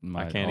my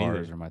can't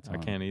R's either. or my I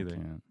tongue. can't either.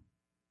 I'm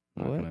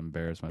not What? gonna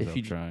embarrass If myself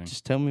you trying.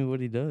 just tell me what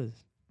he does.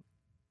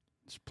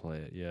 Just play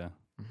it, yeah.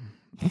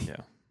 Yeah.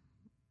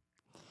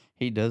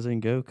 He doesn't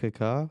go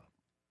caca.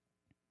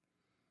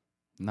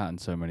 Not in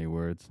so many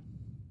words.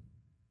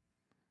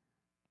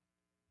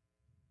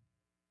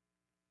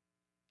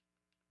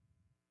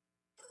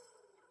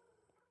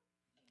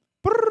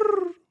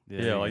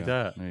 Yeah, there you like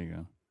go. that. There you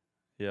go.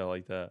 Yeah,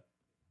 like that.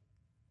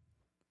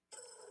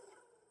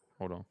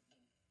 Hold on.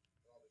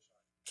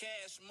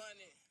 Cash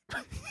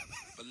money.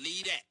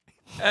 Believe that.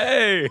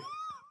 Hey.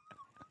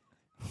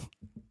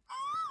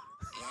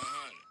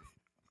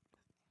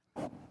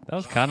 100. That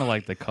was kind of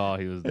like the call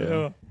he was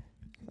doing.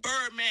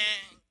 Birdman.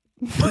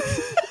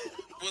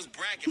 Was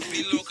bracket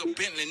B Loca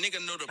Bentley.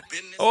 Nigga know the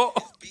business. Oh.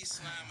 It's B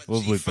Slime a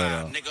We'll bleep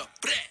that G5, out. nigga.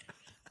 Brat.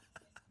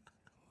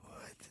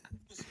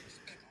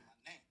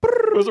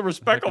 Put some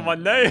respect on my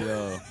name.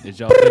 Yo, is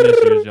y'all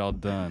finished or is y'all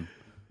done?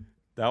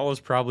 That was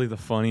probably the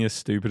funniest,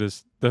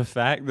 stupidest. The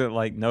fact that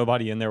like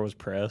nobody in there was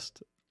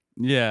pressed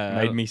Yeah.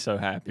 made me so You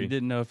happy.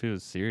 didn't know if he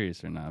was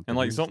serious or not. but And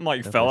like he's something like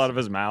definitely fell out of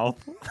his mouth.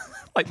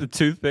 Like the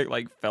toothpick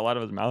like fell out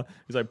of his mouth.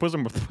 He's like, put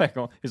some respect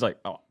on. He's like,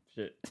 oh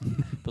shit.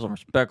 Put some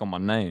respect on my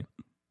name.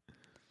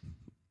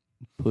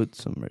 Put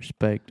some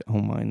respect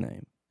on my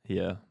name.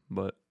 Yeah,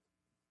 but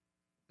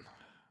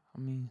I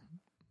mean,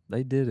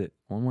 they did it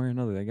one way or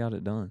another. They got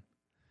it done.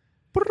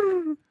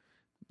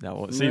 That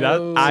was, see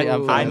No. that I,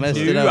 See, I messed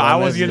knew it up. I I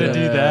was messed gonna it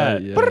do up.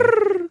 that.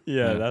 Yeah.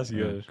 Yeah, that's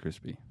good.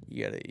 Crispy.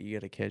 You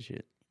gotta catch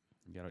it.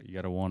 You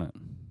gotta want it.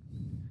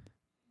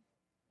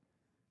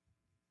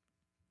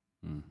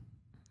 Mm.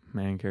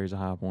 Man carries a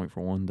high point for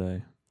one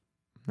day.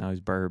 Now he's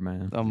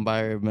Birdman. I'm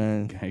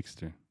Birdman.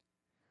 Gangster.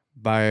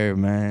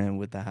 Birdman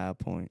with the high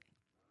point.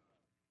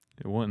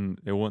 It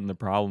wasn't the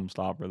problem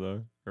stopper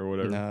though, or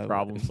whatever. No.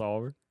 Problem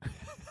solver.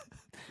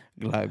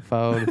 Glock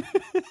fold.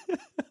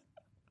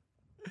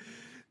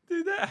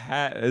 Dude, that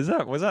hat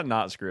was that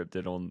not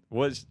scripted on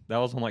that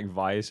was on like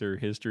Vice or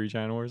History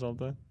Channel or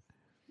something?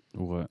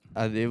 What?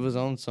 It was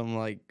on some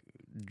like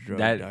drug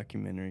That-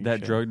 documentary. That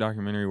show. drug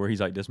documentary where he's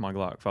like, "This my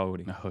Glock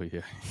 40." Oh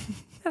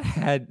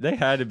yeah. They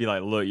had to be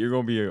like, "Look, you're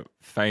gonna be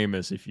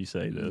famous if you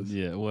say this."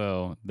 Yeah.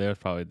 Well, there's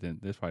probably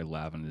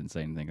laughing and didn't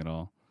say anything at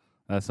all.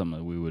 That's something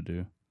that we would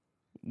do.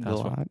 That's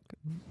what- Glock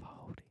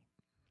 40.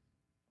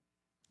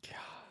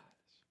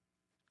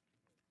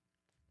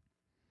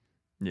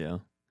 Yeah.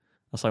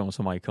 That's like when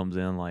somebody comes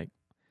in, like,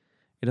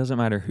 it doesn't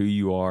matter who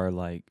you are.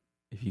 Like,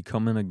 if you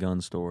come in a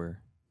gun store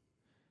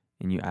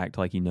and you act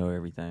like you know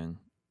everything,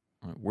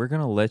 like, we're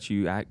going to let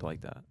you act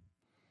like that.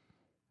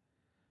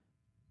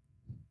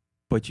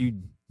 But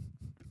you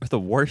are the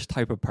worst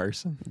type of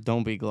person.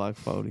 Don't be Glock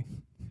 40.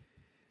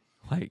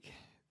 Like,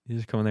 you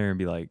just come in there and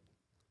be like,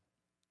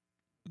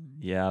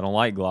 yeah, I don't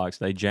like Glocks.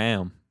 They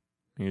jam.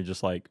 And you're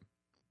just like,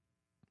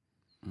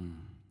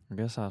 I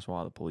guess that's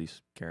why the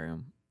police carry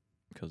them,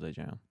 because they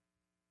jam.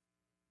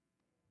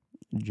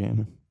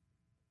 Jamming.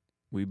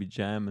 We be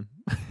jamming.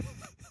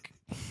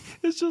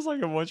 It's just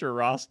like a bunch of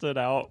rusted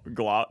out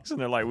Glocks, and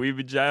they're like, we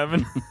be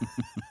jamming.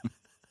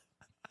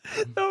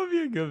 That would be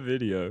a good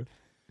video.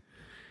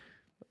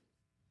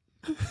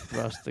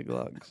 Rusty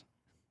Glocks.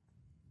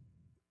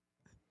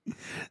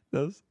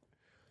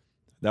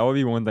 That would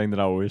be one thing that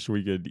I wish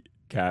we could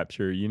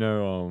capture. You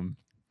know,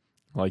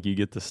 like you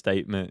get the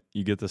statement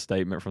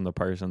from the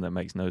person that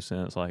makes no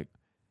sense. Like,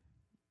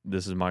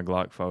 this is my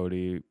Glock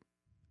 40,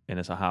 and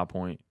it's a high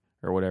point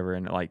or whatever,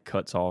 and it like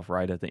cuts off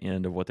right at the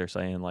end of what they're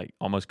saying, like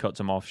almost cuts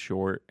them off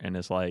short, and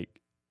it's like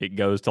it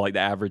goes to like the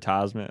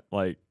advertisement,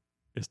 like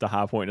it's the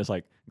high point, and it's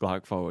like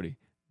Glock 40,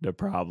 the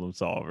problem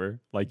solver,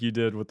 like you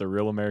did with the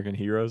Real American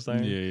Heroes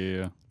thing.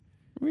 Yeah.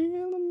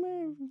 Real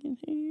American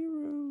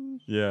heroes.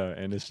 Yeah,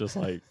 and it's just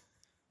like,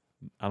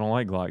 I don't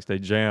like Glocks, they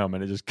jam,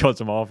 and it just cuts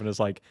them off, and it's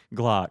like,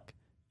 Glock,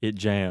 it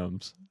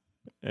jams,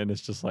 and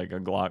it's just like a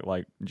Glock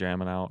like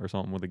jamming out or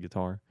something with a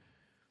guitar.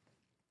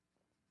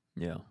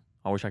 Yeah,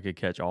 I wish I could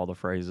catch all the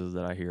phrases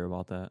that I hear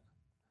about that.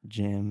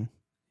 Jamming.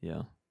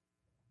 Yeah.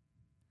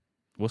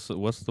 What's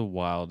the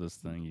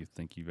wildest thing you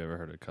think you've ever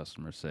heard a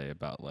customer say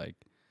about like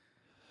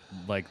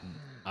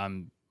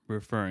I'm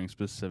referring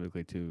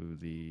specifically to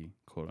the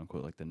quote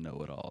unquote like the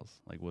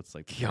know-it-alls. Like what's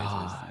like the craziest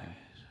God, thing?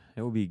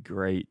 it would be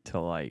great to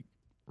like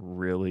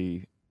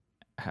really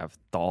have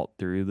thought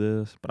through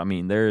this, but I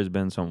mean, there has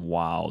been some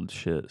wild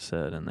shit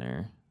said in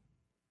there.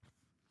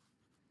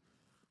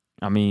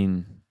 I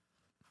mean,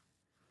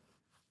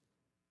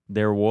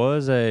 there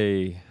was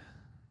a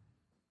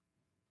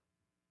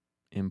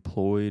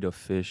employed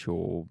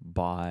official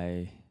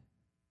by,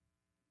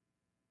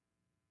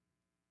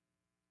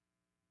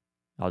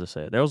 I'll just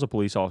say it. There was a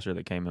police officer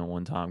that came in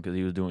one time because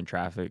he was doing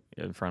traffic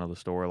in front of the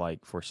store,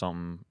 like for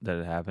something that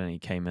had happened. He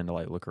came in to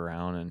like look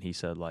around, and he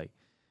said like,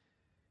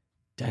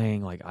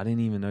 dang, like I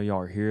didn't even know y'all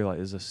were here. Like,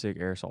 this is a sick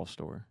airsoft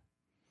store.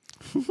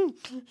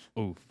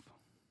 Oof.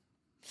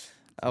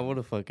 I would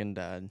have fucking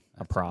died.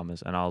 I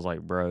promise. And I was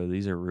like, bro,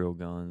 these are real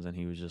guns. And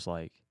he was just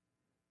like,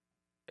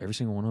 every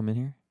single one of them in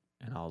here?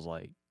 And I was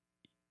like,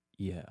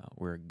 yeah,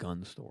 we're a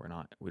gun store,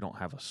 and we don't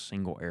have a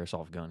single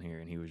airsoft gun here.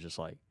 And he was just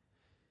like,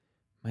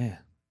 man,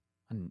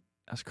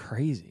 that's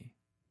crazy.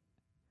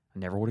 I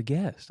never would have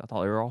guessed. I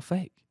thought they were all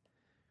fake.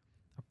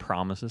 I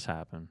promise this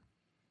happened.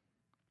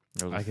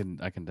 I can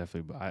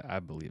definitely, I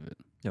believe it.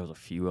 There was a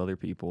few other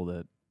people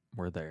that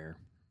were there,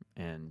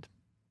 and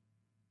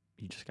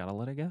you just gotta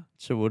let it go.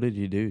 So what did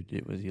you do?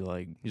 Was he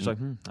like? He's like,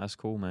 that's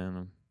cool,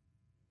 man.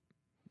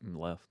 And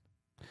left.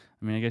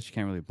 I mean, I guess you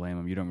can't really blame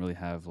him. You don't really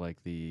have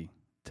like the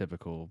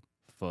typical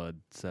FUD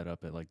set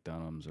up at like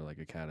Dunham's or like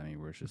Academy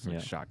where it's just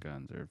like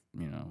shotguns or,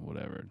 you know,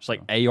 whatever. It's like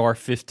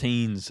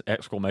AR-15s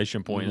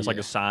exclamation point. It's like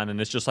a sign, and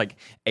it's just like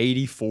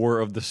 84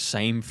 of the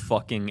same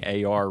fucking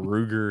AR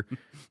Ruger.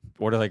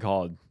 What are they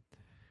called?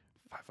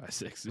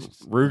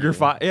 5.56.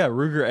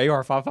 Ruger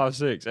AR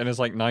 5.56, and it's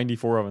like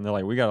 94 of them. They're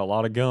like, we got a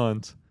lot of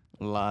guns.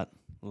 A lot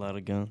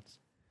of guns.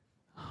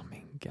 I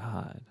mean,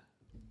 God.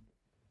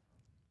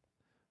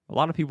 A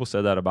lot of people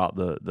said that about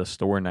the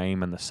store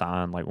name and the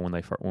sign. Like when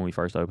we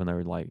first opened, they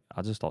were like,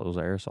 I just thought it was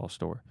an airsoft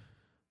store,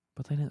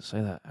 but they didn't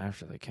say that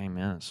after they came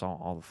in and saw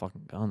all the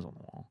fucking guns on the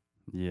wall.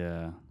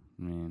 Yeah,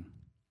 I mean,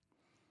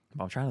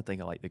 I'm trying to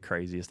think of like the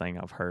craziest thing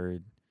I've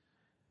heard.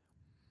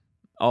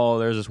 Oh,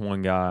 there's this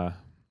one guy.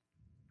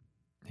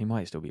 He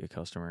might still be a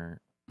customer.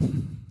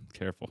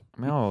 Careful.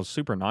 I mean, I was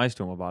super nice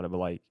to him about it, but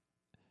like,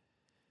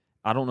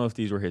 I don't know if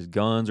these were his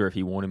guns or if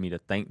he wanted me to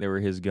think they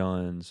were his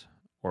guns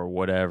or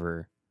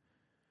whatever.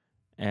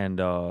 And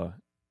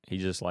he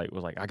just like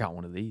was like, I got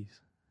one of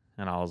these.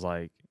 And I was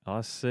like, oh,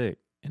 that's sick.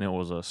 And it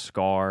was a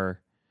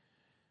Scar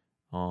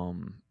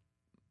 20S,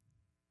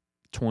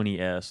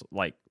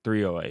 like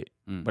 308.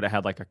 But it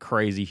had like a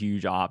crazy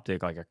huge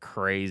optic, like a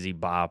crazy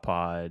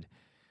bipod,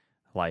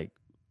 like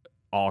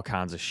all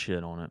kinds of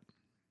shit on it.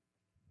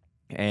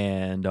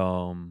 And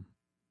I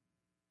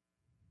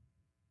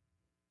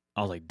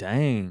was like,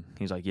 dang.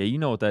 He's like, yeah, you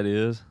know what that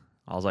is.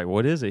 I was like,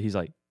 what is it? He's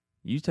like,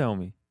 you tell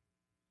me.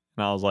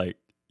 And I was like,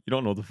 you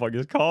don't know what the fuck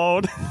it's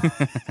called.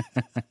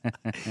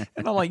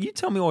 And I'm like, you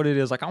tell me what it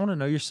is. Like, I want to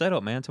know your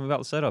setup, man. Tell me about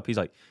the setup. He's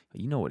like,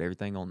 you know what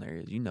everything on there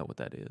is. You know what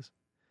that is.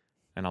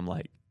 And I'm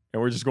like, and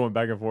we're just going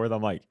back and forth.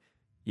 I'm like,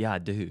 yeah, I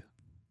do.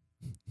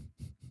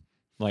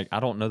 Like,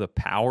 I don't know the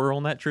power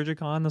on that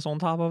Trijicon that's on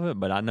top of it,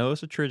 but I know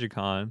it's a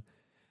Trijicon.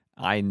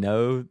 I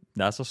know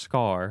that's a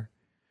Scar.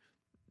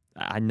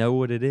 I know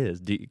what it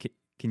is.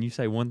 Can you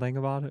say one thing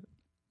about it?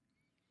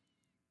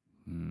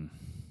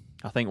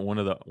 I think one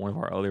of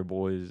our other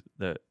boys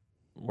that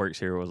works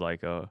here was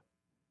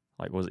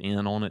was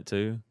in on it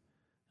too.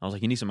 I was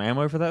like, you need some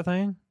ammo for that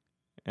thing?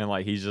 And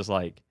like he's just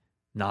like,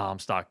 nah, I'm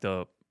stocked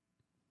up.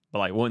 But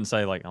like wouldn't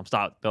say like I'm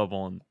stocked up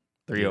on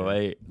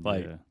 308.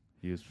 Like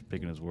he was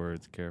picking his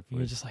words carefully.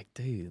 You're just like,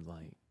 dude,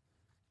 like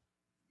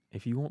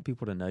if you want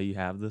people to know you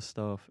have this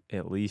stuff,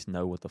 at least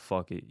know what the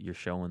fuck you're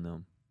showing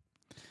them.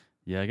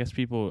 Yeah, I guess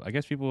people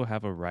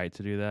have a right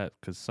to do that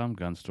because some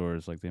gun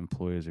stores, like the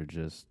employees are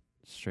just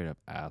straight up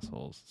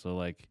assholes. So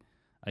like,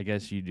 I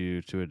guess you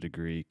do to a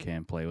degree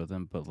can play with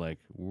them, but like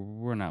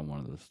we're not one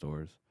of those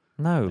stores.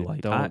 No,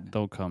 like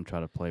don't come try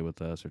to play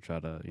with us or try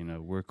to, you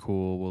know, we're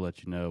cool. We'll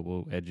let you know.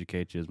 We'll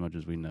educate you as much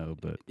as we know,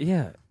 but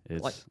yeah,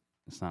 it's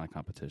not a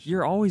competition.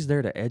 You're always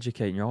there to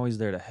educate, and you're always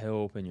there to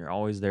help, and you're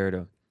always there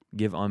to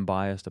give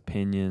unbiased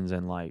opinions.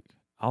 And like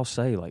I'll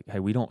say, like, hey,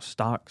 we don't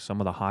stock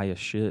some of the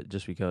highest shit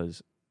just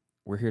because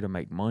we're here to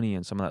make money,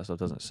 and some of that stuff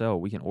doesn't sell.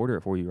 We can order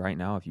it for you right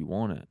now if you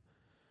want it.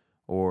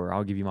 Or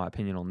I'll give you my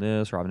opinion on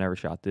this, or I've never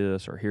shot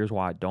this, or here's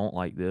why I don't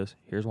like this,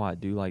 here's why I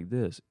do like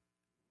this.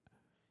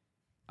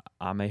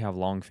 I may have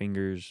long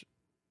fingers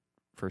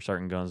for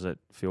certain guns that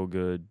feel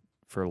good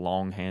for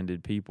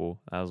long-handed people.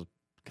 That was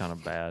kind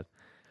of bad.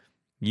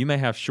 You may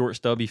have short,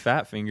 stubby,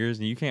 fat fingers,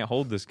 and you can't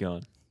hold this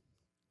gun,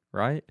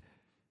 right?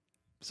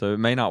 So it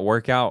may not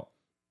work out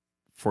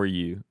for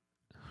you.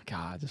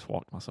 God, I just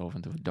walked myself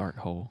into a dark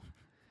hole.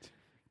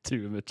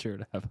 Too immature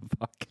to have a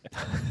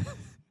podcast.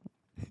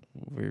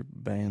 We're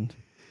banned.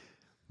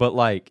 But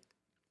like,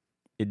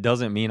 it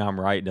doesn't mean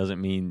I'm right. Doesn't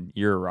mean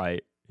you're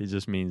right. It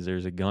just means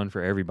there's a gun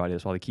for everybody.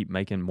 That's why they keep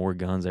making more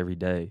guns every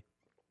day.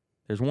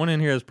 There's one in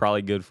here that's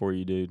probably good for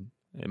you, dude.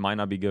 It might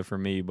not be good for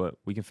me, but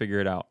we can figure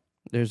it out.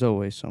 There's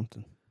always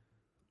something.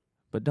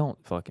 But don't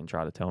fucking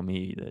try to tell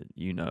me that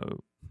you know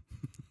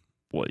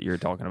what you're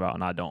talking about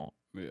and I don't.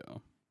 Yeah.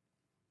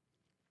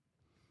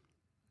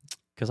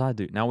 Because I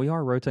do. Now, we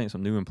are rotating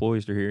some new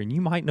employees to here, and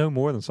you might know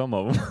more than some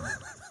of them.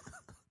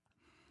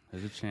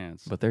 There's a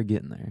chance. But they're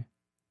getting there.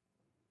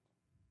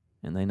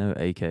 And they know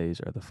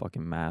AKs are the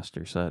fucking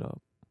master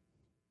setup.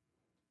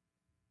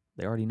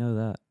 They already know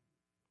that.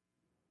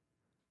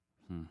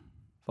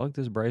 Fuck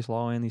this brace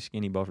law and these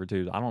skinny buffer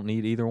twos. I don't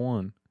need either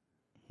one.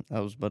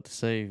 I was about to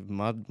say,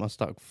 my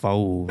stock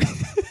fold.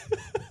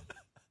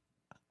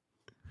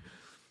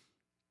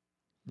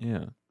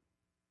 Yeah.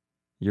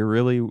 You're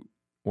really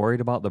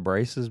worried about the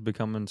braces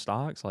becoming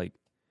stocks? Like,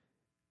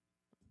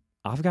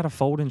 I've got a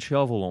folding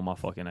shovel on my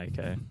fucking AK.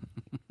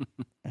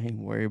 I ain't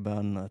worried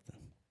about nothing.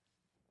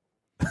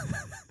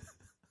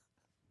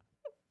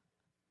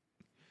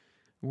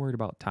 You worried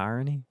about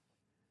tyranny?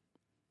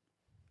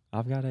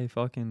 I've got a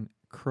fucking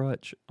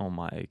crutch on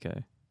my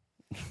AK.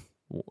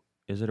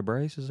 Is it a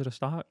brace? Is it a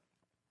stock?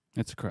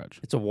 It's a crutch.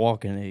 It's a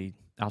walking aid.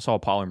 I saw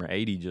Polymer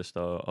 80 just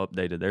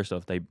updated their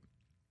stuff.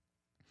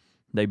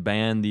 They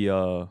banned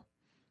the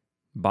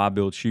buy,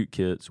 build, shoot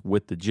kits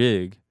with the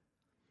jig,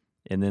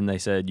 and then they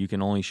said you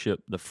can only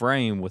ship the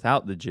frame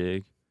without the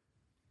jig.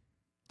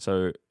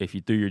 So if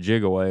you threw your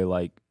jig away,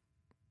 like,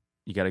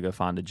 you got to go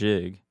find a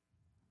jig.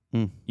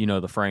 You know,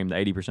 the frame, the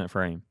 80%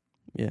 frame.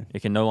 Yeah.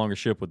 It can no longer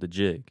ship with the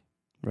jig.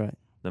 Right.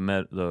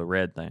 The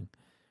red thing.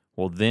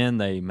 Well, then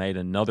they made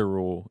another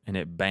rule, and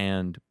it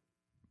banned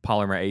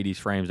Polymer 80's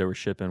frames that were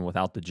shipping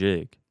without the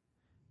jig.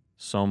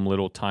 Some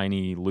little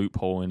tiny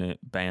loophole in it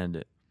banned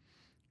it.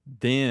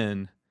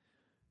 Then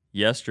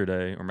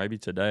yesterday, or maybe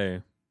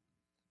today,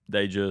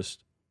 they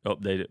just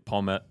updated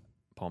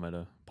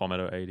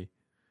Palmetto 80.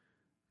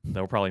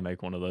 They'll probably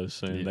make one of those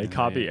soon. Yeah, they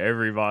copy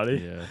everybody.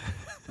 Yeah.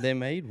 They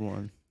made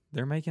one.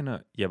 They're making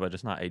but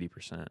it's not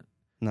 80%.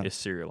 No. It's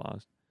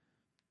serialized.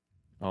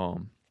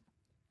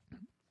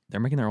 They're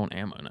making their own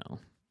ammo now.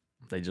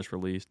 They just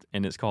released,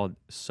 and it's called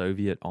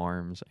Soviet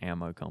Arms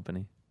Ammo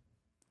Company.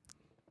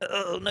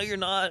 Oh, no, you're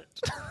not.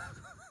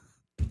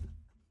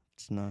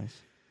 It's nice.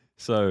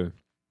 So,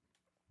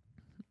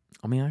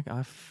 I mean,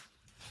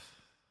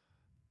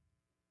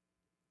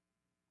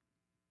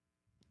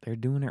 they're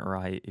doing it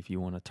right if you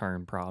want to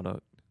turn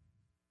product.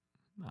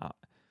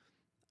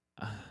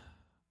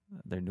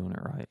 They're doing it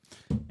right.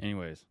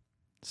 Anyways,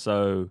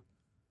 so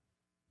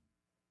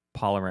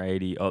Polymer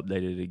 80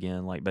 updated it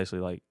again, like basically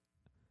like,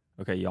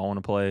 okay, y'all want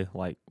to play?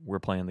 Like, we're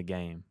playing the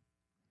game.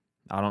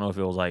 I don't know if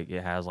it was like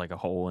it has like a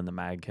hole in the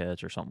mag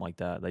catch or something like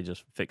that. They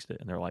just fixed it,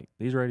 and they're like,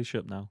 these are ready to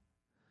ship now.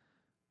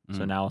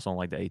 So now it's on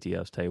like the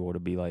ATF's table to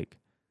be like,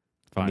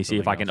 let me see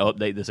if I can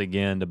update this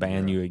again to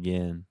ban you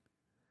again.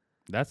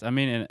 That's, I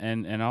mean,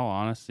 and in all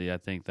honesty, I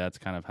think that's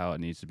kind of how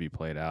it needs to be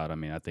played out. I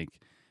mean, I think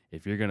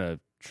if you're going to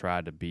try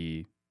to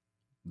be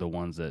the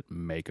ones that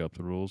make up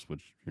the rules,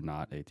 which you're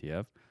not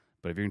ATF,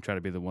 but if you're going to try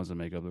to be the ones that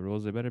make up the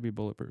rules, they better be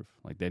bulletproof.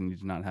 Like, they need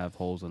to not have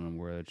holes in them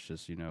where it's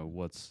just, you know,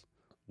 what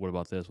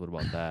about this? What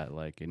about that?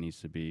 Like, it needs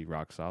to be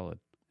rock solid.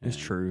 It's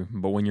true,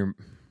 but when you're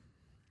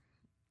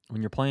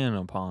playing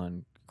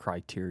upon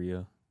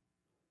criteria,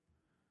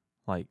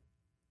 like,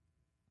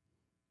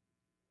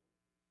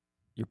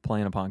 you're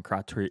playing upon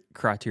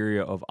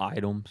criteria of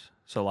items.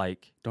 So,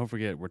 like, Don't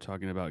forget, we're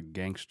talking about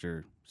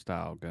gangster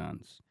style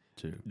guns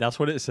too. that's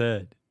what it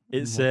said.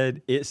 It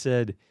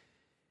said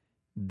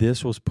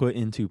this was put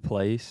into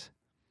place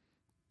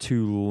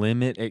to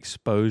limit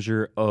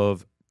exposure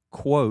of,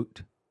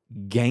 quote,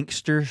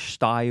 gangster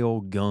style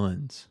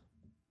guns.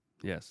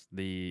 Yes,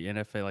 the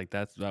NFA, like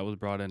that was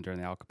brought in during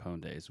the Al Capone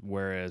days,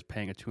 whereas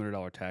paying a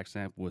 $200 tax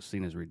stamp was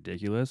seen as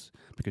ridiculous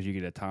because you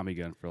get a Tommy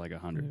gun for like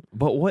 $100.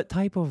 But what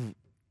type of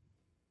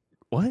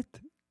what?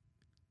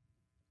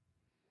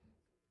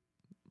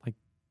 Like,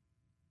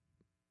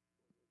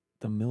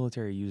 the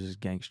military uses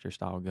gangster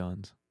style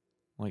guns.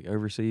 Like,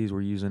 overseas,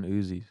 we're using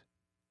Uzis.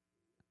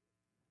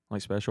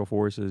 Like, Special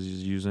Forces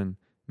is using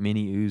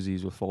mini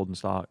Uzis with folding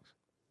stocks.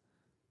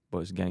 But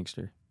it's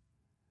gangster.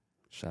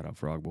 Shout out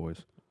Frog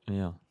Boys.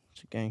 Yeah.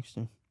 It's a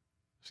gangster.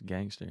 It's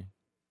gangster.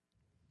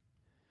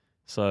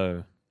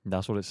 So,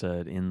 that's what it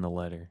said in the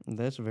letter.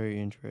 That's very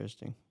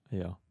interesting.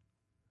 Yeah.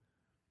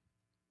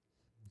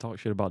 Talk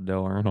shit about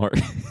Dale Earnhardt.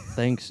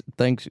 Thanks,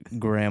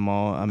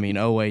 Grandma. I mean,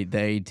 oh wait, the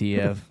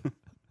ATF.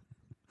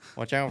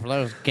 Watch out for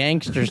those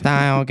gangster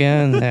style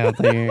guns out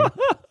there.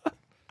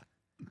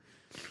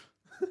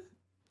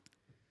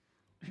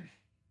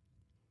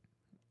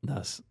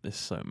 It's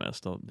so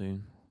messed up,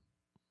 dude.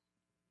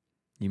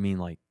 You mean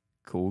like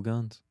cool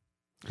guns?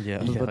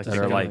 Yeah, Yeah, but that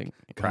are like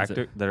guns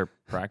that are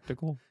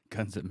practical?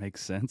 Guns that make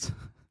sense.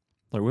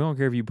 Like, we don't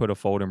care if you put a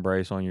folding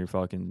brace on your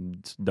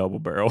fucking double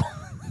barrel.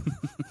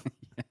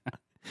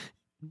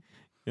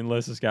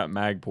 Unless it's got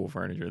Magpul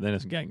furniture, then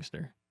it's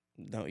gangster.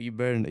 no,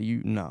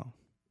 no.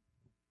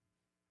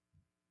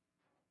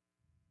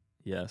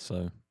 Yeah,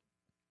 so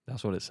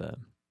that's what it said.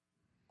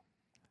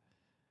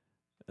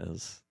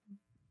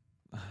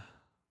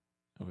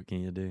 What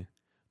can you do?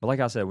 But like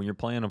I said, when you're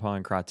playing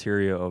upon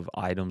criteria of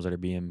items that are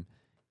being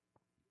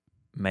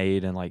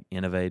made and like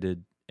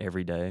innovated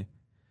every day,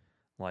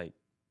 like,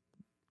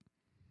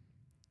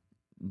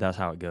 that's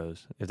how it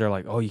goes. If they're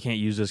like, oh, you can't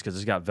use this because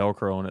it's got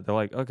Velcro on it, they're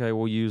like, okay,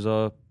 we'll use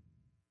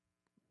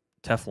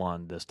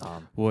Teflon this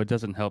time. Well, it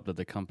doesn't help that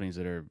the companies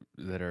that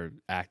are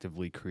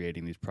actively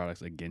creating these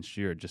products against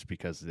you are just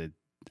because they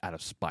out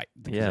of spite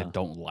because Yeah. they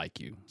don't like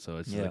you. So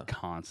it's Yeah. a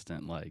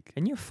constant like.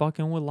 And you're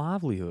fucking with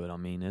livelihood. I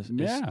mean,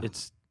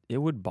 it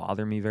would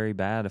bother me very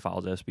bad if I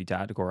was SB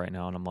Tactical right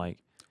now and I'm like,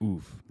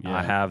 Oof. Yeah.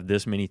 I have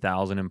this many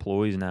thousand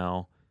employees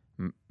now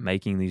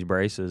making these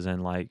braces,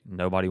 and like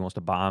nobody wants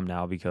to buy them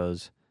now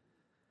because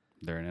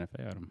They're an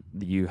NFA item.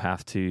 you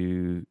have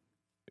to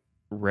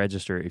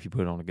register it if you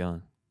put it on a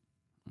gun.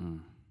 Mm.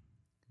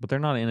 But they're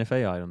not an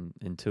NFA item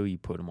until you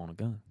put them on a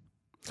gun.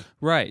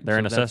 Right. They're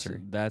an that's-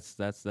 accessory.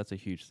 That's a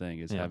huge thing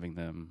is Yeah. having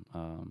them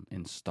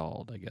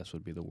installed, I guess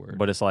would be the word.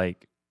 But it's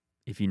like,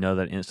 if you know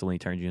that instantly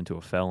turns you into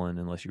a felon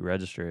unless you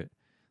register it,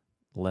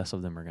 less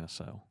of them are going to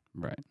sell.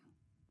 right.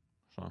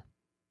 So,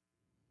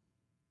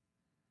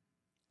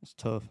 It's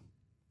tough.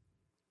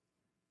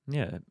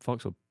 yeah, it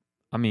fucks with.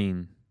 I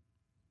mean,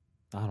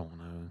 I don't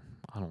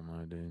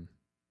know, dude.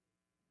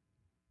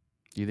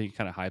 Do you think it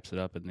kind of hypes it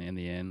up in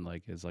the end,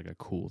 like it's like a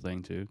cool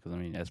thing too? Because I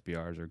mean,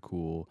 SBRs are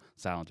cool,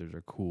 silencers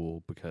are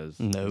cool because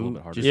it's a No, little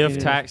bit harder. just to If get do.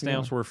 it tax off, yeah.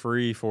 stamps were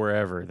free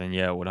forever, then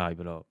yeah, it would hype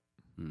it up.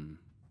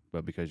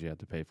 But because you have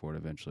to pay for it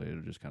eventually,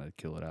 it'll just kind of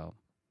kill it out.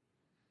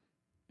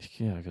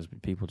 Yeah, because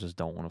people just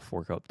don't want to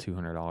fork up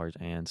 $200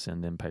 and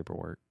send in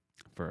paperwork,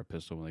 For a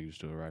pistol when they can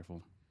just do a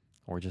rifle.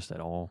 or just at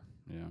all.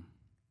 Yeah.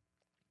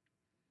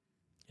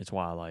 It's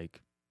why,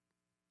 like,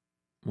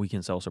 we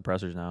can sell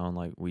suppressors now, and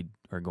like we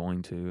are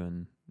going to,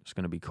 and it's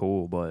going to be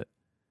cool, but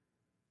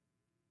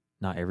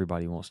not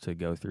everybody wants to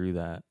go through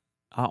that.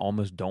 I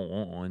almost don't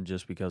want one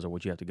just because of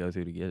what you have to go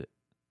through to get it.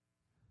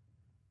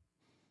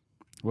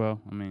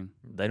 Well, I mean,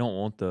 They don't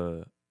want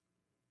the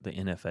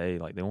NFA.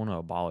 Like, they want to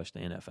abolish the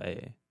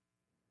NFA.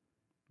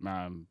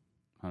 I'm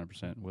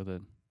 100% with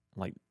it.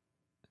 Like,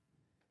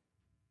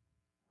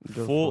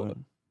 Go full. for it.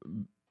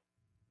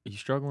 You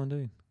struggling,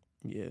 dude?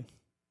 Yeah.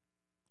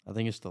 I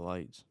think it's the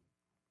lights.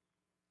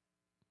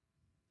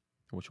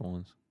 Which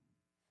ones?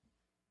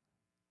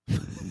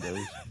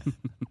 Those.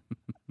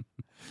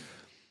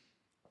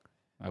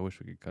 I wish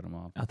we could cut them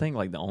off. I think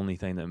like the only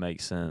thing that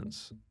makes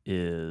sense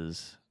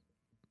is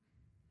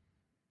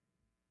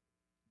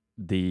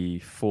the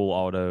full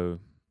auto,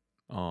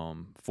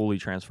 fully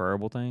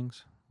transferable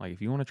things. Like,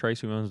 if you want to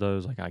trace who owns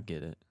those, like, I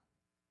get it.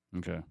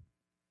 Okay.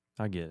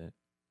 I get it.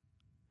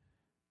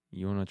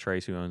 You want to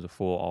trace who owns a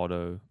full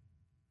auto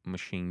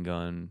machine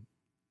gun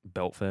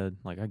belt fed,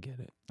 like, I get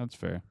it. That's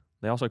fair.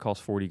 They also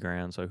cost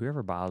 $40,000, so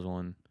whoever buys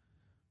one,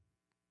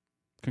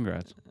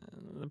 Congrats.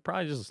 they're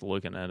probably just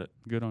looking at it.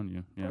 Good on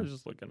you. Yeah. Probably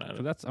just looking at So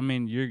it. that's, I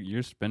mean,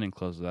 you're spending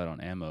close to that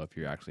on ammo if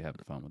you're actually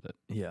having fun with it.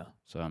 Yeah.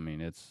 So I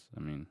mean,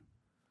 I'm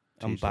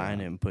teach their buying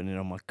own. it and putting it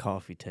on my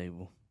coffee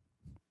table.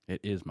 It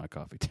is my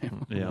coffee table.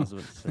 Yeah. That's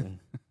what it said.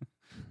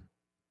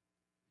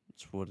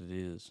 It's what it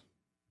is.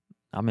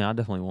 I mean, I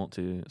definitely want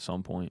to at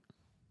some point.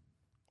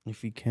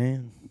 If you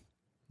can.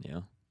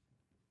 Yeah.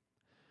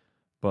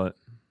 But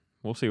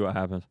we'll see what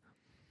happens.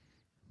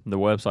 The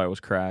website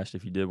was crashed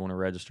if you did want to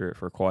register it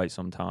for quite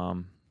some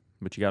time,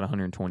 but you got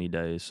 120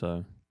 days,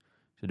 so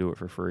to do it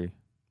for free.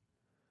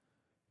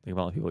 Think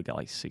about the people that got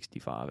like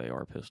 65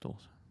 AR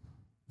pistols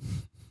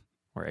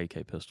or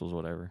AK pistols,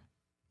 whatever.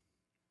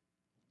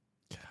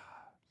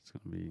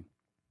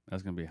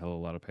 That's gonna be a hell of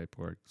a lot of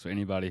paperwork. So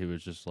anybody who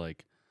was just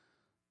like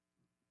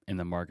in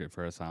the market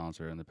for a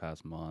silencer in the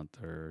past month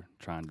or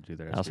trying to do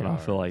their That's what I SBR,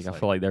 feel like. it's I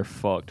feel like they're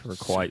fucked for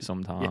quite some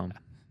Yeah. time.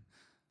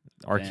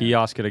 Our Damn.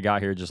 kiosk could have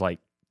got here just like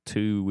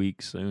 2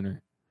 weeks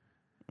sooner.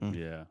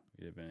 yeah,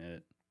 you'd have been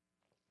it.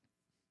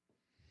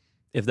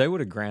 If they would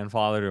have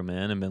grandfathered them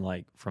in and been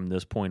like, from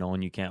this point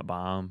on, you can't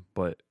buy them,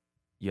 but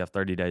you have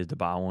 30 days to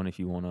buy one if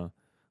you want to,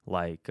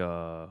 like,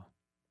 own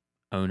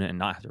it and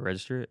not have to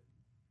register it.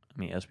 I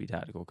mean, SB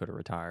Tactical could have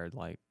retired.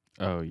 Like,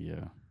 Oh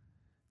yeah.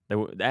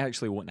 they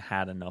actually wouldn't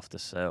have had enough to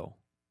sell.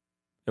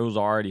 It was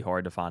already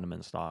hard to find them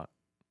in stock,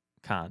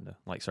 kind of,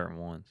 like certain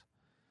ones.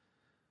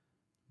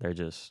 They're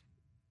just,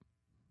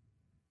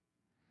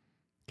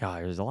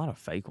 God, there's a lot of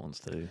fake ones,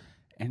 too.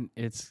 And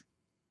it's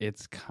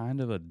kind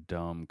of a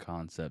dumb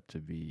concept to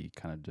be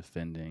kind of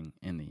defending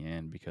in the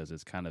end because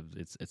it's kind of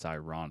it's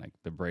ironic.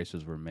 The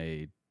braces were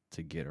made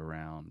to get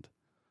around.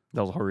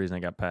 That was the whole reason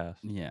they got passed.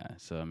 Yeah,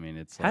 so I mean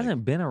it's like,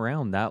 Hasn't been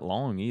around that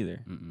long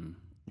either. mm-mm.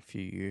 A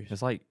few years.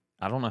 It's like,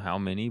 I don't know how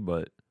many,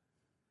 but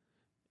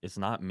it's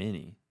not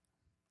many.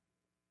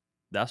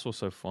 That's what's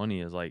so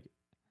funny is like,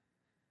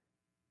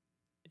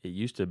 it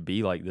used to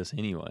be like this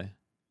anyway.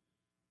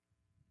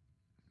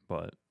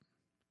 But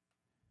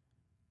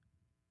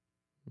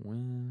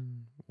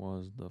when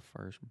was the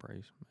first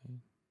brace made?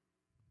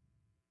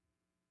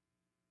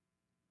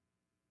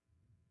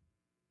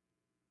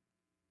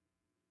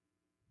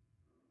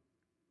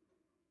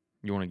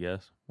 You want to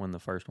guess when the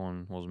first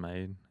one was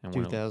made? And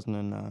when it,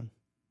 2009.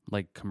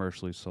 like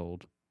commercially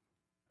sold,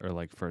 or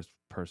like first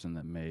person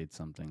that made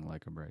something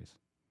like a brace.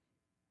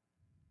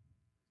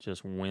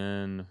 just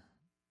when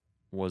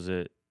was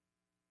it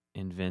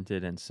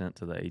invented and sent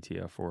to the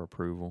ATF for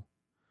approval?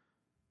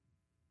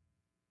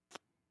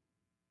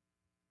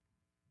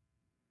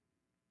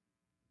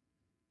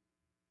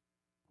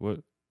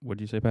 What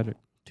did you say, Patrick?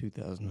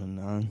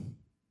 2009.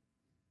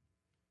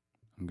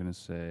 I'm gonna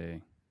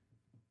say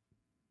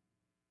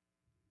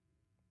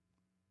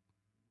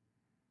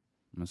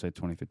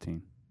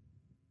 2015.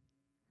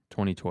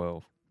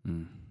 2012.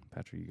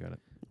 Patrick, you got it.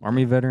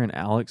 Army veteran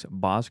Alex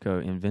Bosco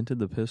invented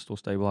the pistol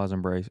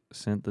stabilizing brace,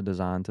 sent the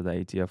design to the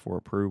ATF for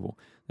approval.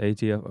 The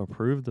ATF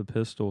approved the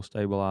pistol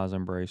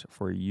stabilizing brace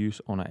for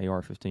use on an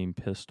AR-15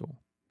 pistol.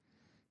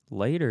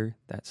 Later,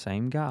 that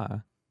same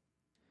guy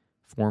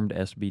formed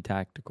SB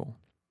Tactical,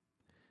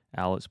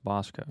 Alex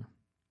Bosco.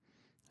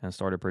 and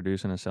started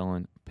producing and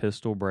selling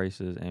pistol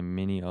braces and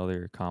many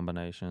other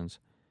combinations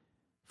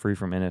free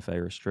from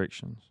NFA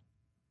restrictions.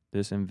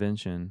 This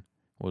invention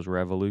was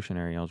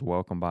revolutionary and was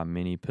welcomed by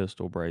many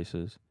pistol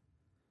braces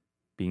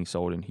being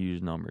sold in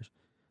huge numbers.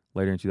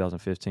 Later in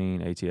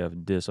 2015,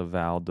 ATF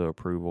disavowed the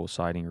approval,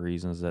 citing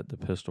reasons that the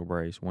pistol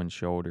brace, when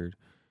shouldered,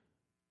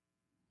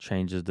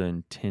 changes the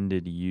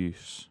intended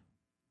use.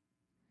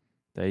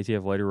 The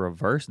ATF later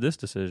reversed this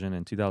decision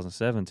in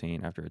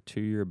 2017 after a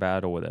 2-year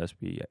battle with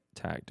SB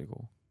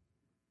Tactical.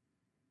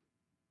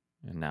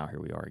 And now here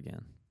we are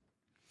again.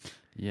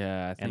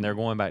 Yeah, I think And they're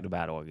going back to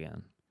battle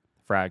again.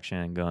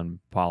 Fraction, Gun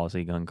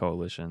Policy, Gun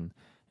Coalition,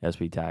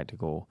 SB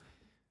Tactical,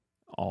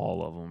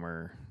 all of them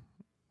are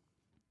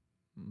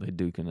they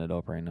duking it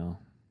up right now.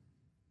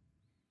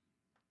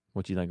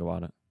 What you think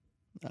about it?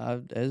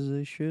 As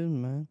they should,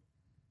 man.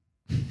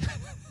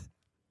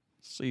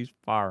 Cease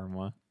fire,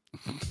 man.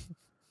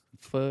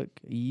 Fuck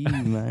you,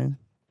 man.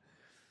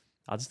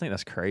 I just think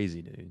that's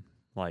crazy, dude.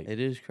 Like, It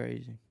is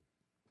crazy.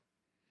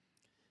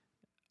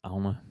 I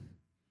don't know.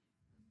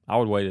 I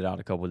would wait it out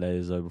a couple of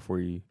days though before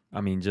you. I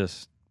mean,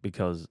 just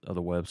because of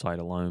the website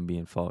alone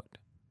being fucked.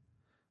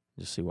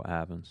 Just see what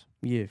happens.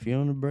 Yeah, if you're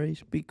on the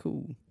brace, be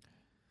cool.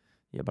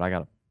 Yeah, but I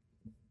got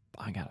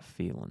a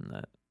feeling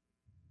that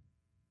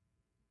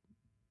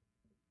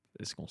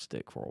it's gonna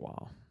stick for a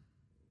while.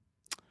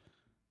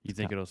 you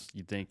think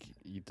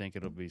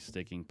it'll be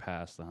sticking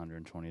past the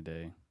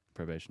 120-day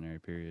probationary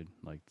period,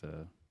 like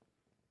the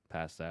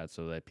past that,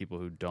 so that people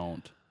who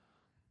don't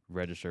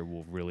register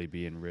will really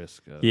be in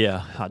risk of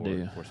Yeah, I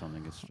do. before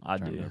something gets I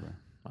turned do. over.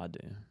 I do.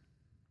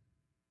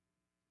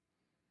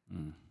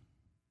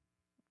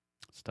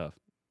 It's tough.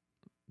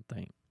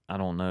 I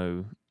don't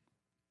know.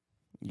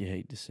 You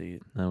hate to see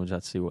it. Then we'll just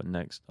have to see what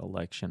next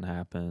election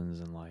happens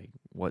and like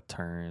what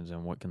turns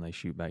and what can they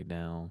shoot back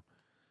down.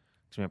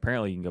 'Cause, I mean,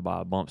 apparently you can go buy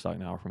a bump stock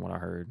now, from what I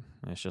heard.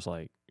 And it's just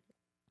like,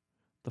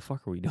 the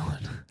fuck are we doing?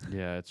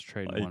 Yeah, it's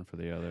trading Like- one for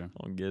the other.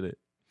 I don't get it.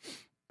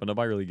 But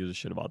nobody really gives a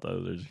shit about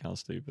those. They're just kind of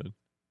stupid.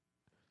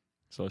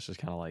 So it's just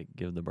kind of like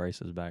give the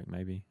braces back,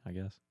 maybe, I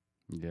guess.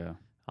 Yeah.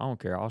 I don't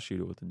care. I'll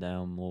shoot it with the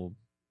down little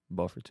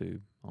buffer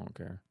tube. I don't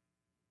care.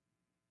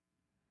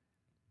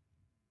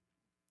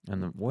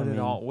 And what I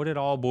it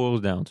all boils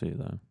down to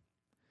though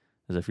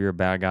is if you're a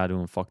bad guy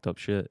doing fucked up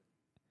shit,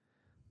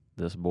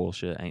 this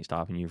bullshit ain't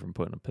stopping you from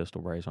putting a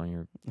pistol brace on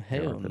your.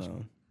 Hell pistol.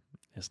 no.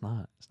 It's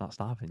not. It's not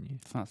stopping you.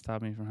 It's not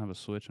stopping you from having a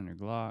switch on your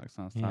Glock. It's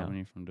not Yeah. stopping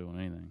you from doing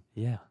anything.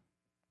 Yeah.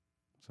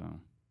 So,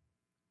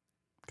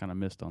 kind of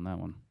missed on that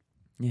one.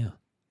 Yeah.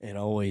 It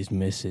always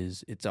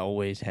misses. It's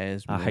always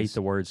has I hate missed.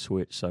 the word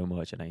switch so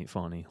much. It ain't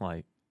funny.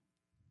 Like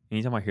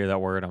anytime I hear that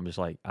word, I'm just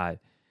like I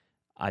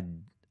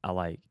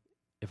like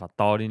if I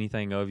thought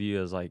anything of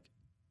you as like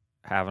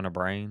having a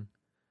brain,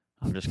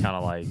 I'm just kind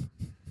of like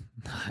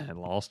it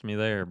lost me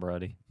there,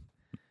 buddy.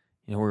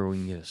 You know where we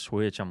can get a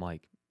switch? I'm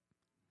like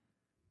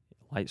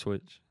light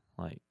switch,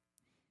 like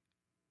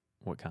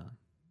what kind?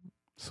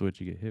 Switch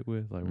you get hit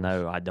with? Like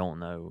No, I don't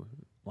know.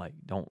 Like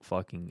don't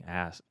fucking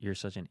ask. You're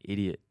such an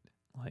idiot.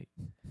 Like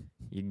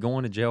you're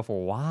going to jail for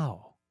a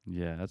while.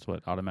 Yeah, that's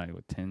what, automatic,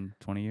 what, 10,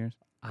 20 years?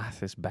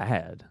 It's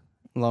bad.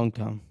 Long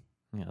time.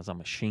 Yeah, it's a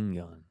machine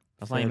gun.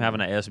 That's not even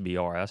having an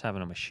SBR. That's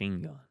having a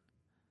machine gun.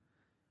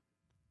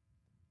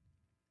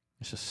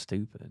 It's just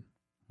stupid.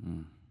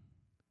 Mm.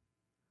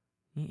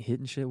 You ain't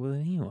hitting shit with it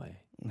anyway.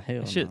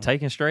 Hell That shit no.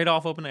 taken straight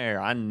off up in the air.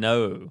 I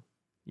know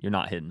you're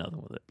not hitting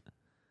nothing with it.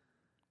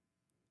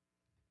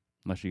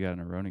 Unless you got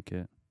an Aroni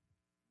kit.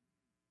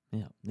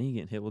 Yeah. Then you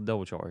getting hit with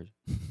double charge.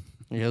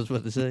 Yeah, I was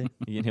about to say.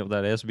 You getting hit with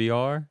that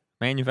SBR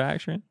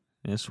manufacturing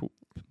and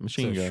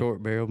machine It's a gun,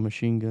 short barrel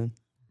machine gun.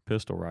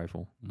 pistol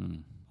rifle.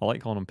 Mm. I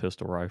like calling them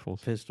pistol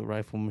rifles. Pistol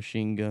rifle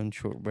machine gun,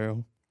 short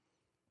barrel.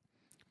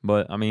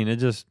 But I mean,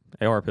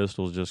 AR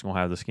pistol is just gonna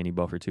have the skinny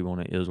buffer tube on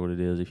it. Is what it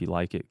is. If you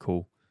like it,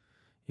 cool.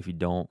 If you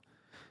don't,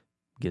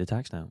 get a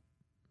tax stamp.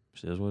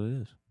 It is what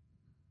it is.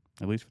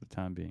 At least for the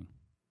time being.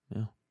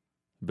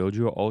 Build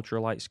you an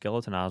ultralight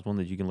skeletonized one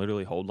that you can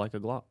literally hold like a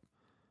Glock.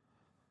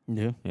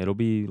 Yeah, It'll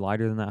be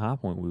lighter than that high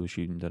point we were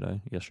shooting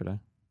yesterday.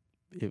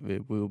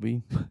 it will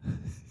be.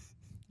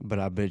 But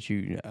I bet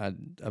you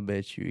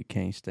it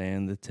can't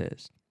stand the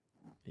test.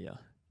 Yeah.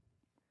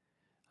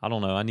 I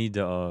don't know. I need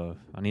to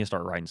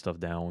start writing stuff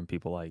down when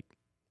people like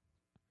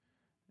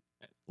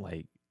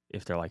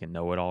if they're like a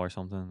know-it-all or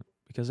something,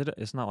 because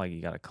it's not like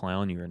you got to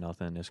clown you or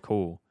nothing. It's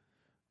cool,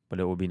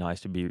 but it would be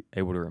nice to be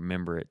able to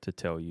remember it to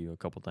tell you a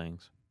couple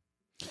things.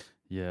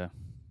 Yeah.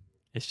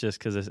 It's just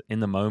because it's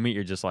in the moment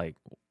you're just like,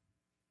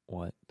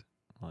 what,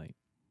 like,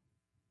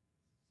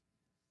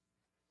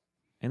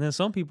 and then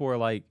some people are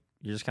like,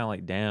 you're just kind of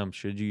like, damn,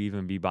 should you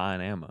even be buying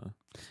ammo?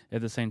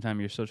 At the same time,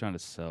 you're still trying to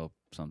sell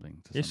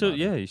something to You're still,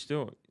 somebody. yeah, you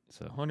still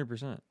So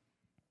 100%.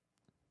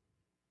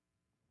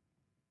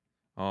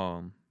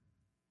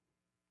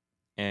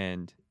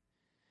 And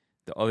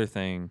the other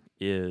thing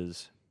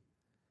is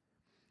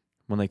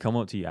when they come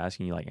up to you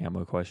asking you like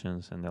ammo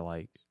questions and they're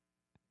like,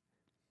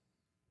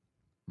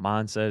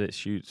 mine said it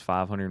shoots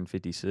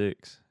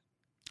 556.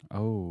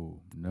 oh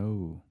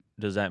no.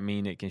 does that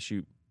mean it can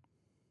shoot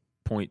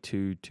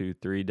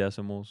 0.223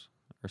 decimals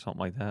or something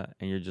like that?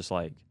 And you're just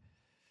like,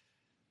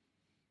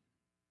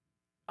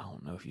 I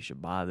don't know if you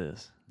should buy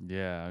this.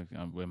 Yeah,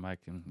 am I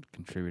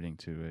contributing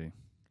to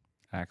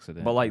a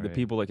accident? But like the right?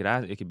 people that could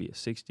ask, it could be a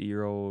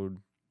 60-year-old,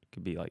 it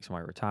could be like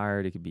somebody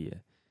retired, it could be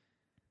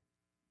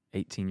a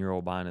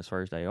 18-year-old buying his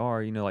first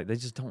AR. You know, like they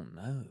just don't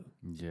know.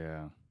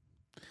 Yeah,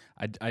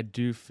 I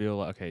do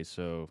feel okay.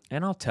 So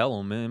And I'll tell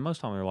them, and most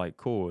of the time they're like,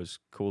 cool, it's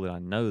cool that I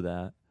know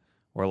that.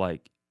 Or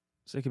like,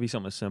 so it could be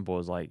something as simple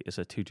as like, it's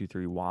a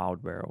 223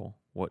 wild barrel.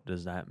 What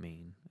does that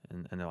mean?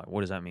 And they're like,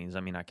 what does that mean? Does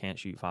that mean I can't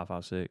shoot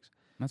 5.56?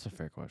 that's a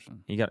fair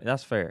question.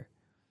 That's fair.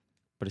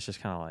 But it's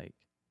just kind of like,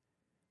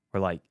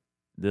 or like,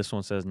 this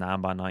one says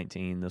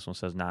 9x19, this one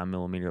says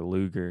 9mm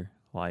Luger.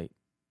 Like,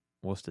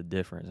 what's the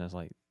difference? And it's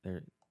like,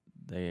 there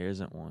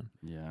isn't one.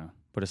 Yeah,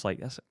 But it's like,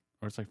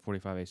 or it's like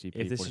 45 ACP.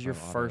 if this is your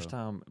 45 first auto.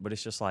 time, but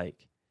it's just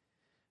like,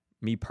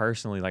 me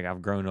personally, like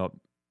I've grown up,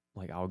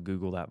 like I'll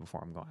Google that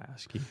before I'm gonna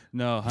ask you.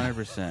 No,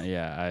 100%.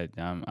 Yeah,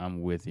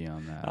 I'm with you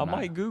on that. I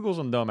might Google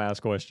some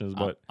dumbass questions,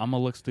 but I'm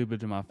gonna look stupid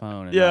to my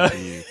phone. And Yeah. not to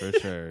you, for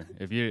sure.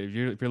 If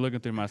you're looking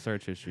through my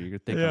search history, you're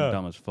thinking Yeah. I'm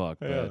dumb as fuck.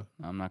 But Yeah.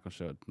 I'm not gonna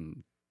show it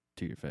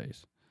to your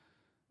face.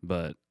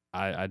 But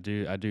I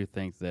do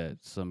think that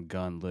some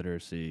gun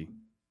literacy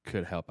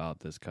could help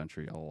out this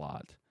country a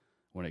lot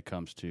when it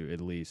comes to,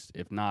 at least,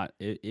 if not,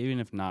 even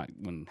if not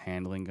when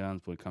handling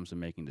guns, when it comes to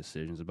making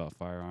decisions about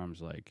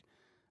firearms. Like,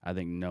 I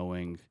think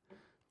knowing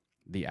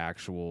the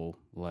actual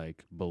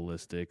like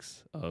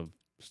ballistics of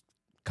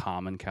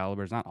common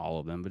calibers, not all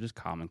of them, but just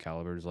common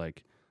calibers,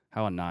 like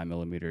how a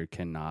 9mm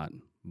cannot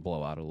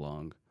blow out a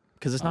lung.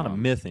 because it's not a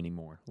Um, myth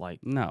anymore. Like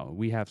No,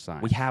 we have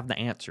science. we have the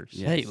answers.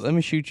 Yeah. Hey, let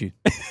me shoot you.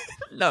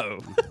 No,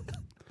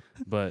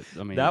 But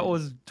I mean, that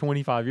was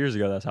 25 years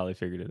ago. That's how they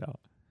figured it out.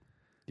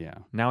 yeah.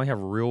 Now we have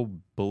real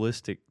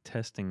ballistic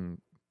testing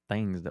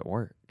things that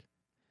work.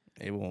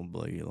 It won't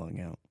blow your lung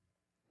out.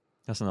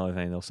 That's another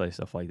thing. They'll say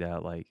stuff like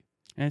that. Like,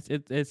 And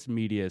it's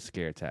media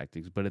scare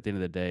tactics, but at the end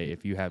of the day,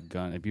 if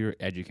you're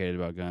educated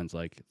about guns,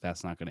 like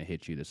that's not going to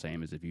hit you the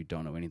same as if you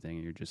don't know anything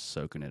and you're just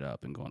soaking it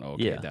up and going,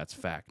 okay, Yeah. that's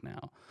fact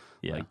now.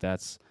 yeah, Like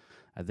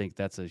I think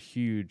that's a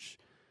huge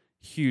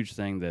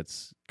thing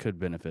that's could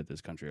benefit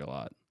this country a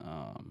lot.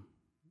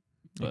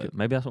 But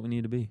maybe that's what we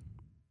need to be.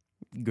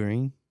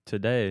 Green.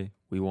 Today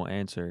we will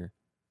answer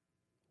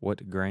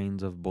what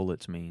grains of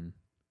bullets mean,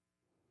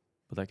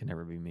 but that can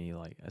never be me.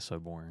 Like, that's so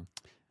boring.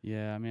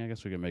 yeah, I mean, I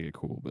guess we can make it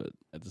cool, but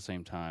at the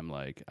same time,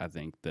 like I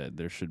think that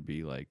there should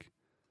be like,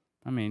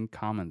 I mean,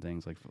 common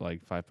things like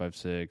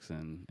 5.56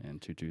 and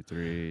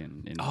 2.23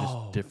 and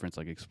Oh. just difference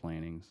like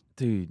explainings.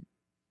 Dude,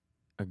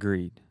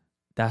 agreed.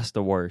 That's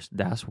the worst.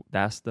 That's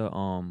the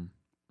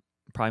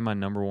probably my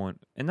number one.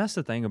 And that's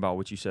the thing about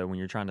what you said when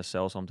you're trying to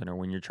sell something or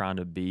when you're trying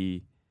to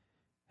be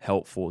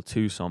helpful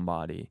to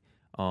somebody,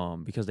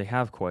 because they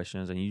have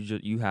questions and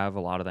you have a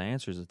lot of the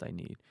answers that they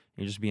need.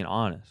 You're just being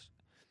honest.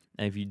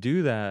 And if you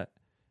do that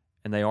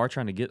and they are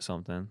trying to get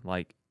something,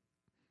 like,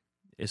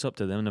 it's up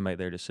to them to make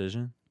their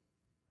decision.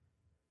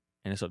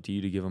 And it's up to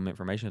you to give them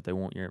information if they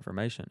want your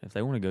information. If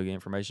they want to go get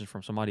information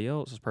from somebody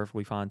else, it's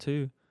perfectly fine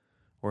too.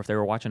 Or if they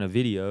were watching a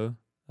video,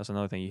 that's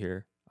another thing you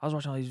hear. I was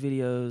watching all these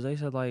videos. They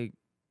said like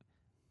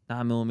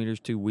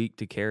 9mm too weak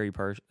to carry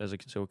as a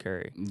concealed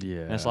carry.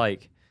 Yeah, And it's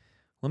like,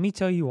 let me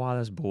tell you why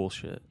that's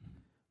bullshit.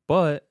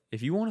 But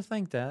if you want to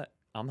think that,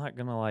 I'm not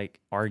gonna like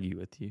argue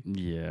with you.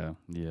 yeah.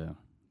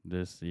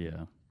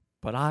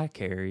 But I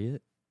carry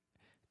it.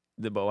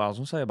 But what I was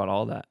gonna say about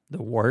all that,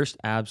 the worst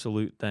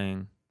absolute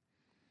thing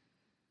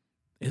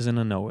isn't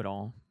a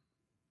know-it-all.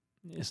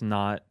 It's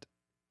not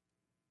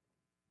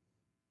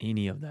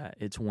any of that.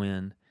 It's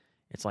when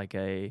it's like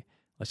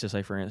let's just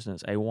say, for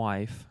instance, a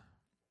wife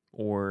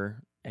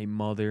or a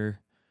mother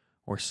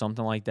or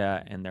something like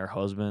that, and their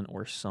husband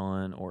or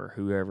son or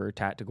whoever,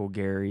 Tactical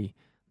Gary,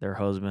 their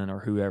husband or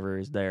whoever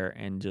is there,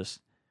 and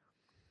just,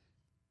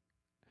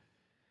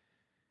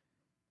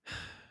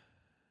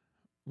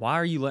 why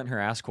are you letting her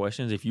ask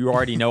questions if you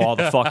already know all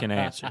the fucking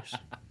answers?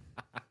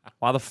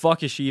 Why the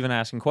fuck is she even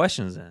asking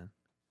questions then?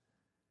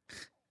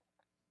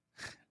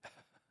 I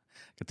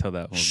could tell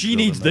that one. She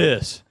needs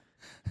this.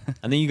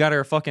 And then you got her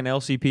a fucking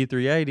LCP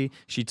 380.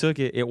 She took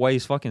it. It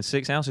weighs fucking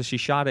 6 ounces. She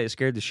shot it. It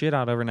scared the shit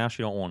out of her. Now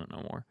she don't want it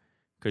no more.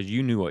 Because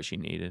you knew what she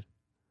needed.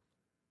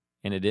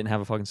 And it didn't have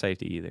a fucking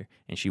safety either.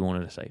 And she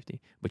wanted a safety.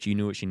 But you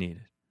knew what she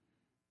needed.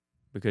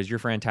 Because your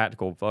friend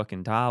Tactical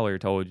fucking Tyler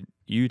told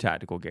you,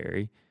 Tactical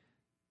Gary,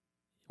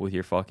 with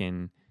your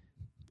fucking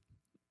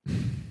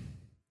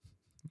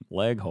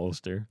leg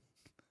holster,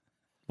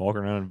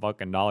 walking around in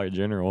fucking Dollar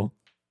General,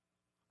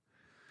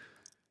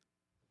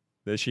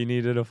 that she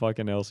needed a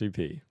fucking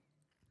LCP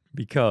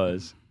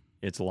because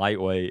it's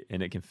lightweight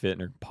and it can fit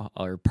in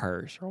her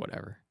purse or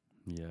whatever.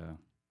 Yeah.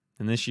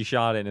 And then she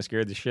shot it and it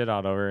scared the shit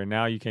out of her, and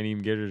now you can't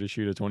even get her to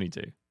shoot a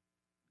 22.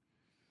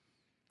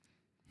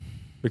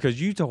 Because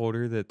you told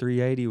her that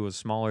 380 was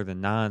smaller than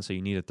 9, so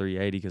you need a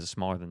 380 because it's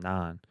smaller than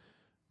 9.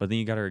 But then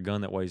you got her a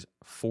gun that weighs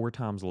 4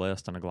 times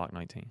less than a Glock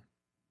 19.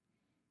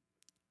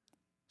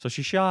 So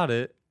she shot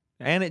it,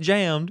 and it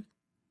jammed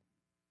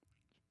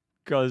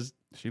because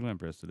She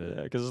limp wristed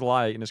it. it's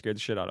light and it scared the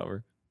shit out of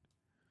her.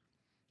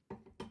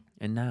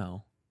 And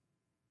now,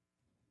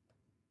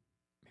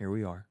 here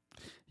we are.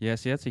 Yeah,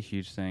 see, that's a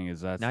huge thing.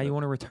 Is that Now you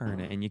want to return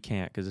it and you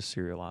can't because it's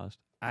serialized.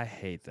 I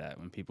hate that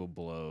when people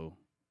blow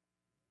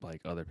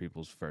like other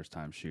people's first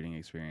time shooting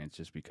experience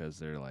just because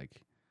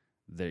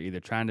they're either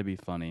trying to be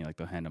funny, like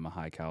they'll hand them a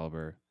high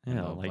caliber. and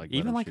Yeah, they'll, like let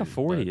even 'em like a shoot,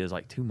 40 but- is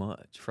like too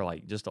much for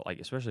like just like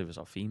especially if it's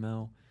a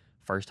female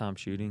first time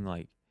shooting.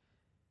 Like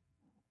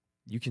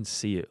you can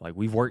see it. Like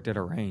we've worked at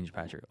a range,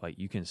 Patrick. Like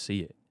you can see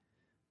it.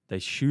 They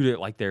shoot it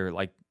like they're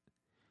like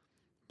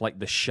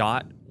the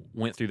shot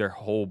went through their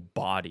whole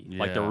body,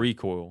 like the Yeah.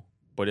 recoil.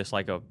 But it's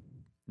like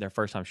their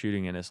first time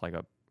shooting and it's like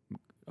a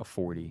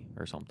 40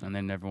 or something. and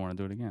they never want to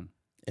do it again.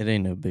 It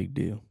ain't no big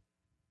deal.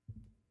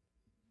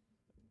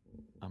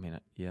 I mean,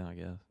 yeah, I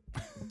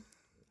guess.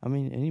 I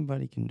mean,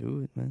 anybody can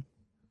do it, man.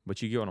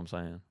 But you get what I'm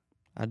saying.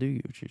 I do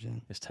get what you're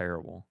saying. It's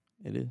terrible.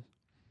 It is.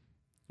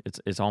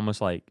 It's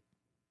almost like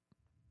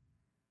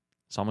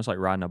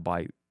riding a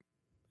bike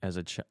as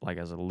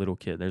a little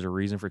kid. There's a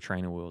reason for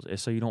training wheels.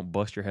 It's so you don't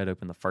bust your head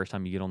open the first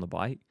time you get on the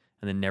bike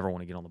and then never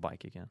want to get on the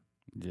bike again.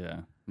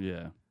 Yeah,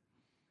 yeah.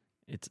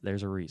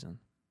 There's a reason.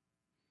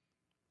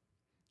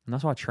 And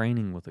that's why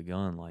training with a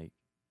gun, like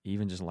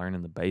even just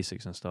learning the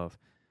basics and stuff,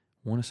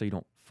 one is so you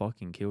don't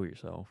fucking kill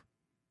yourself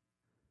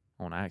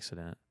on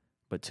accident.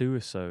 But two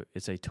is so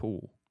it's a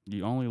tool.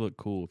 You only look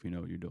cool if you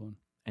know what you're doing.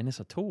 And it's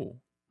a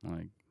tool.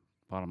 Like,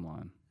 bottom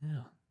line.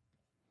 Yeah.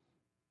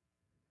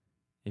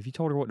 If you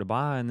told her what to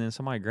buy and then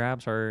somebody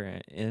grabs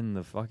her in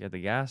the at the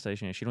gas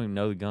station and she don't even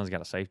know the gun's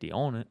got a safety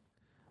on it,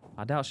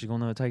 I doubt she's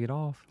gonna know to take it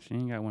off. She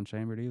ain't got one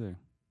chambered either.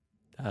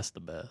 That's the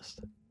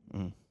best.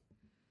 Mm.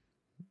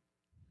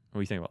 What do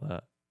you think about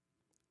that?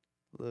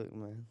 Look,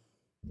 man.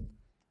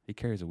 He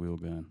carries a wheel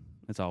gun.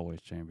 It's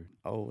always chambered.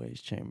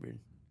 Always chambered.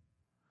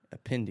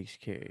 Appendix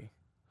carry.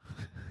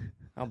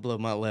 I'll blow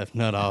my left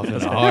nut off in a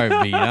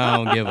heartbeat. I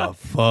don't give a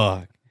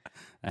fuck.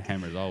 A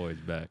hammer's always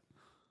back.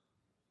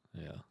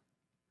 Yeah.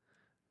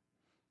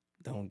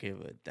 Don't give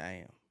a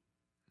damn.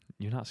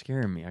 You're not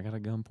scaring me. I got a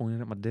gun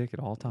pointed at my dick at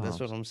all times. That's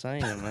what I'm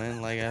saying,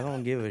 man. Like, I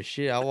don't give a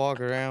shit. I walk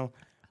around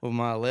with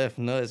my left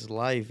nut's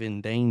life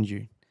in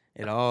danger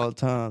at all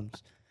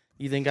times.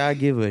 You think I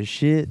give a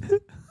shit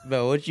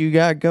about what you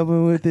got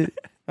coming with it?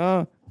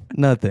 Huh?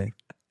 Nothing.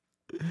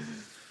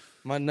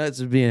 My nuts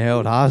are being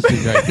held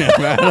hostage right now.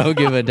 Bro. I don't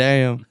give a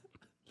damn.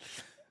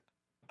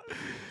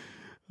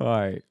 All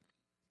right.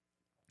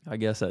 I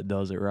guess that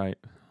does it, right?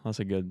 That's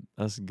a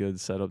good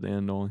setup to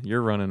end on.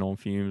 You're running on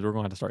fumes. We're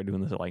gonna have to start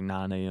doing this at like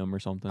 9 a.m. or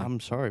something. I'm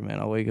sorry, man.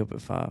 I wake up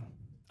at 5.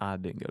 I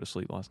didn't go to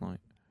sleep last night.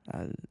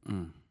 I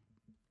Mm.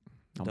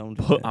 don't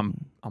do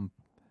that.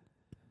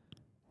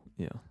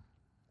 Yeah.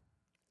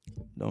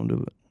 Don't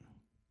do it.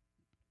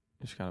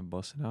 Just gotta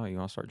bust it out. You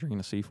gonna start drinking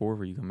a C4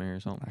 before you come here or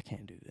something? I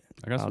can't do that.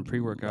 I got I'll- some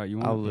pre-workout.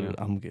 You I'll want? literally,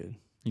 I'm good.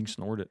 You can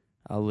snort it.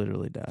 I'll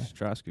literally die. Just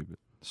dry scoop it.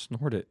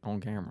 Snort it on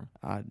camera.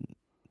 I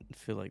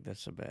feel like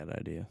that's a bad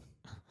idea.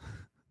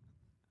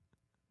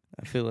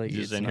 I feel like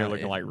You're just it's in here not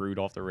looking like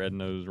Rudolph the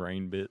Red-Nosed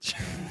Rain bitch.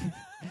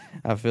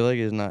 I feel like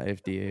it's not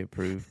FDA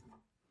approved.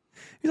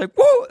 He's like,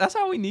 whoa, that's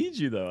how we need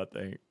you though, I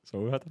think. So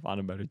we'll have to find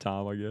a better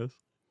time, I guess.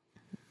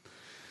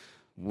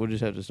 We'll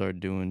just have to start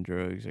doing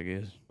drugs, I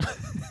guess.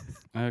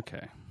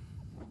 Okay.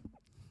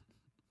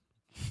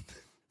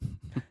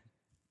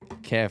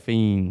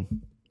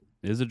 Caffeine.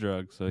 It is a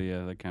drug, so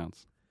yeah, that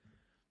counts.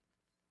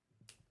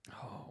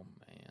 Oh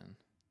man.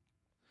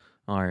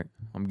 All right,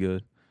 I'm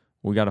good.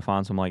 We got to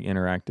find some like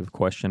interactive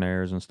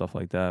questionnaires and stuff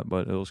like that,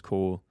 but it was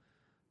cool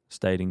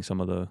stating some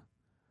of the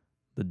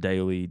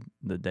daily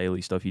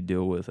stuff you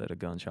deal with at a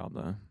gun shop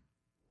though.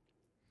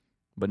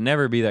 But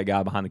never be that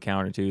guy behind the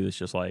counter too that's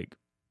just like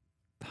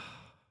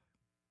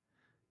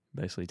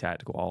basically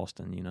tactical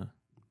Austin, you know.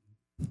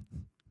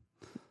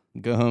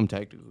 Go home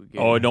tactical.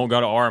 Oh, it don't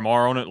got an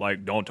RMR on it?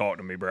 Like, don't talk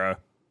to me, bro.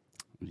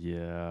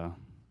 Yeah.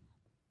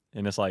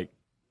 And it's like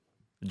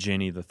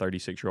Jenny, the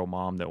 36-year-old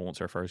mom that wants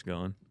her first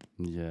gun.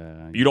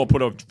 Yeah. You don't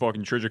put a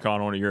fucking Trijicon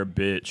on it, you're a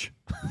bitch.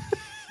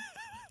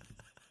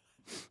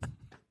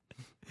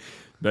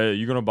 But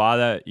you gonna buy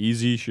that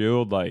Easy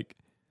Shield? Like,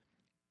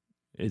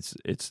 it's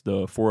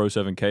the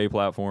 407K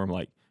platform.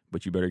 Like,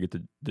 but you better get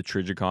the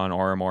Trijicon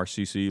RMR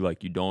CC.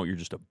 Like, you don't, you're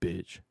just a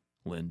bitch,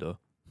 Linda.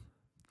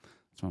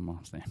 That's my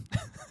mom's name.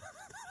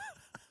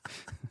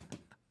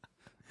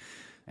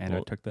 And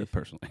Well, I took that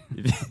personally.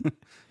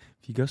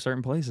 If you go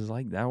certain places,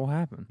 like that will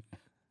happen.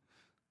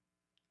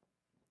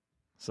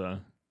 So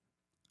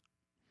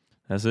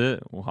that's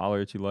it. We'll holler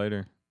at you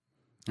later.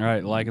 All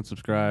right, like and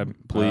subscribe.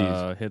 Please.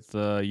 Hit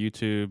the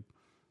YouTube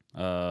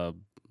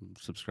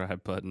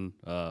subscribe button.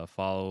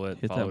 Follow it.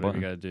 Hit Follow that whatever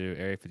you button. got to do.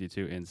 Area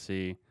 52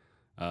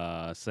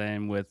 NC.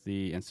 Same with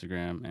the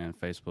Instagram and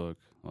Facebook.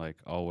 Like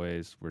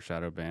always, we're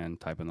shadow banned.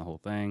 Type in the whole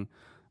thing.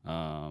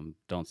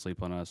 Don't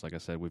sleep on us. Like I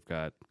said, we've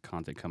got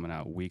content coming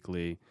out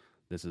weekly.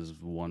 This is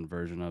one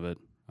version of it.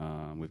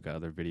 We've got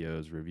other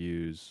videos,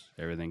 reviews,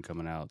 everything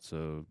coming out.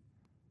 So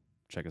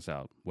check us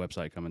out.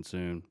 Website coming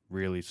soon,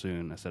 really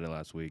soon. I said it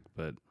last week,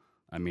 but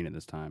I mean it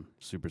this time.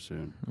 Super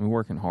soon. We're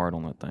working hard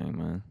on that thing,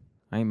 man.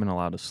 I ain't been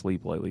allowed to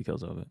sleep lately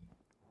because of it.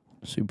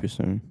 Super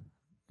soon.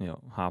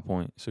 High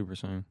Point, super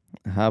soon.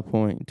 High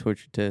Point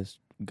Torture Test.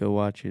 Go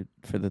watch it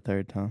for the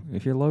third time.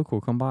 If you're local,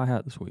 come buy a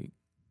hat this week.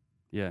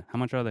 Yeah. How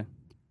much are they?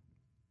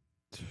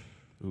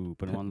 Ooh,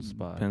 put them on the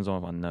spot. Depends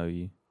on if I know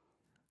you.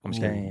 I'm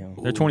scared. Damn.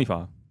 They're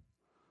 25.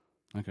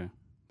 Okay.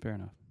 Fair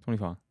enough.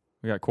 25.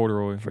 We got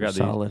corduroy. For We a got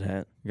solid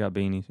hat. We got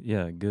beanies.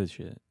 Yeah, good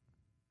shit.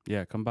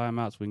 Yeah, come buy them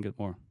out so we can get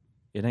more.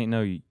 It ain't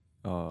no.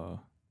 I'm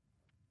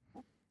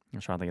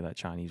trying to think of that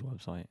Chinese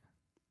website.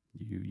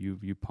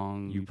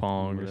 Upong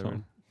Upong or whatever.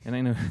 something. It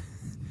ain't no.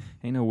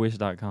 Ain't no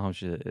Wish.com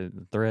shit.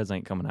 The threads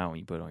ain't coming out when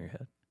you put it on your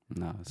head.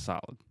 No, it's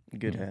solid.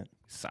 Good Yeah. hat.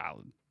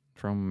 Solid.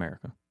 From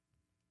America.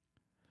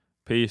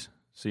 Peace.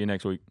 See you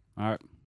next week. All right.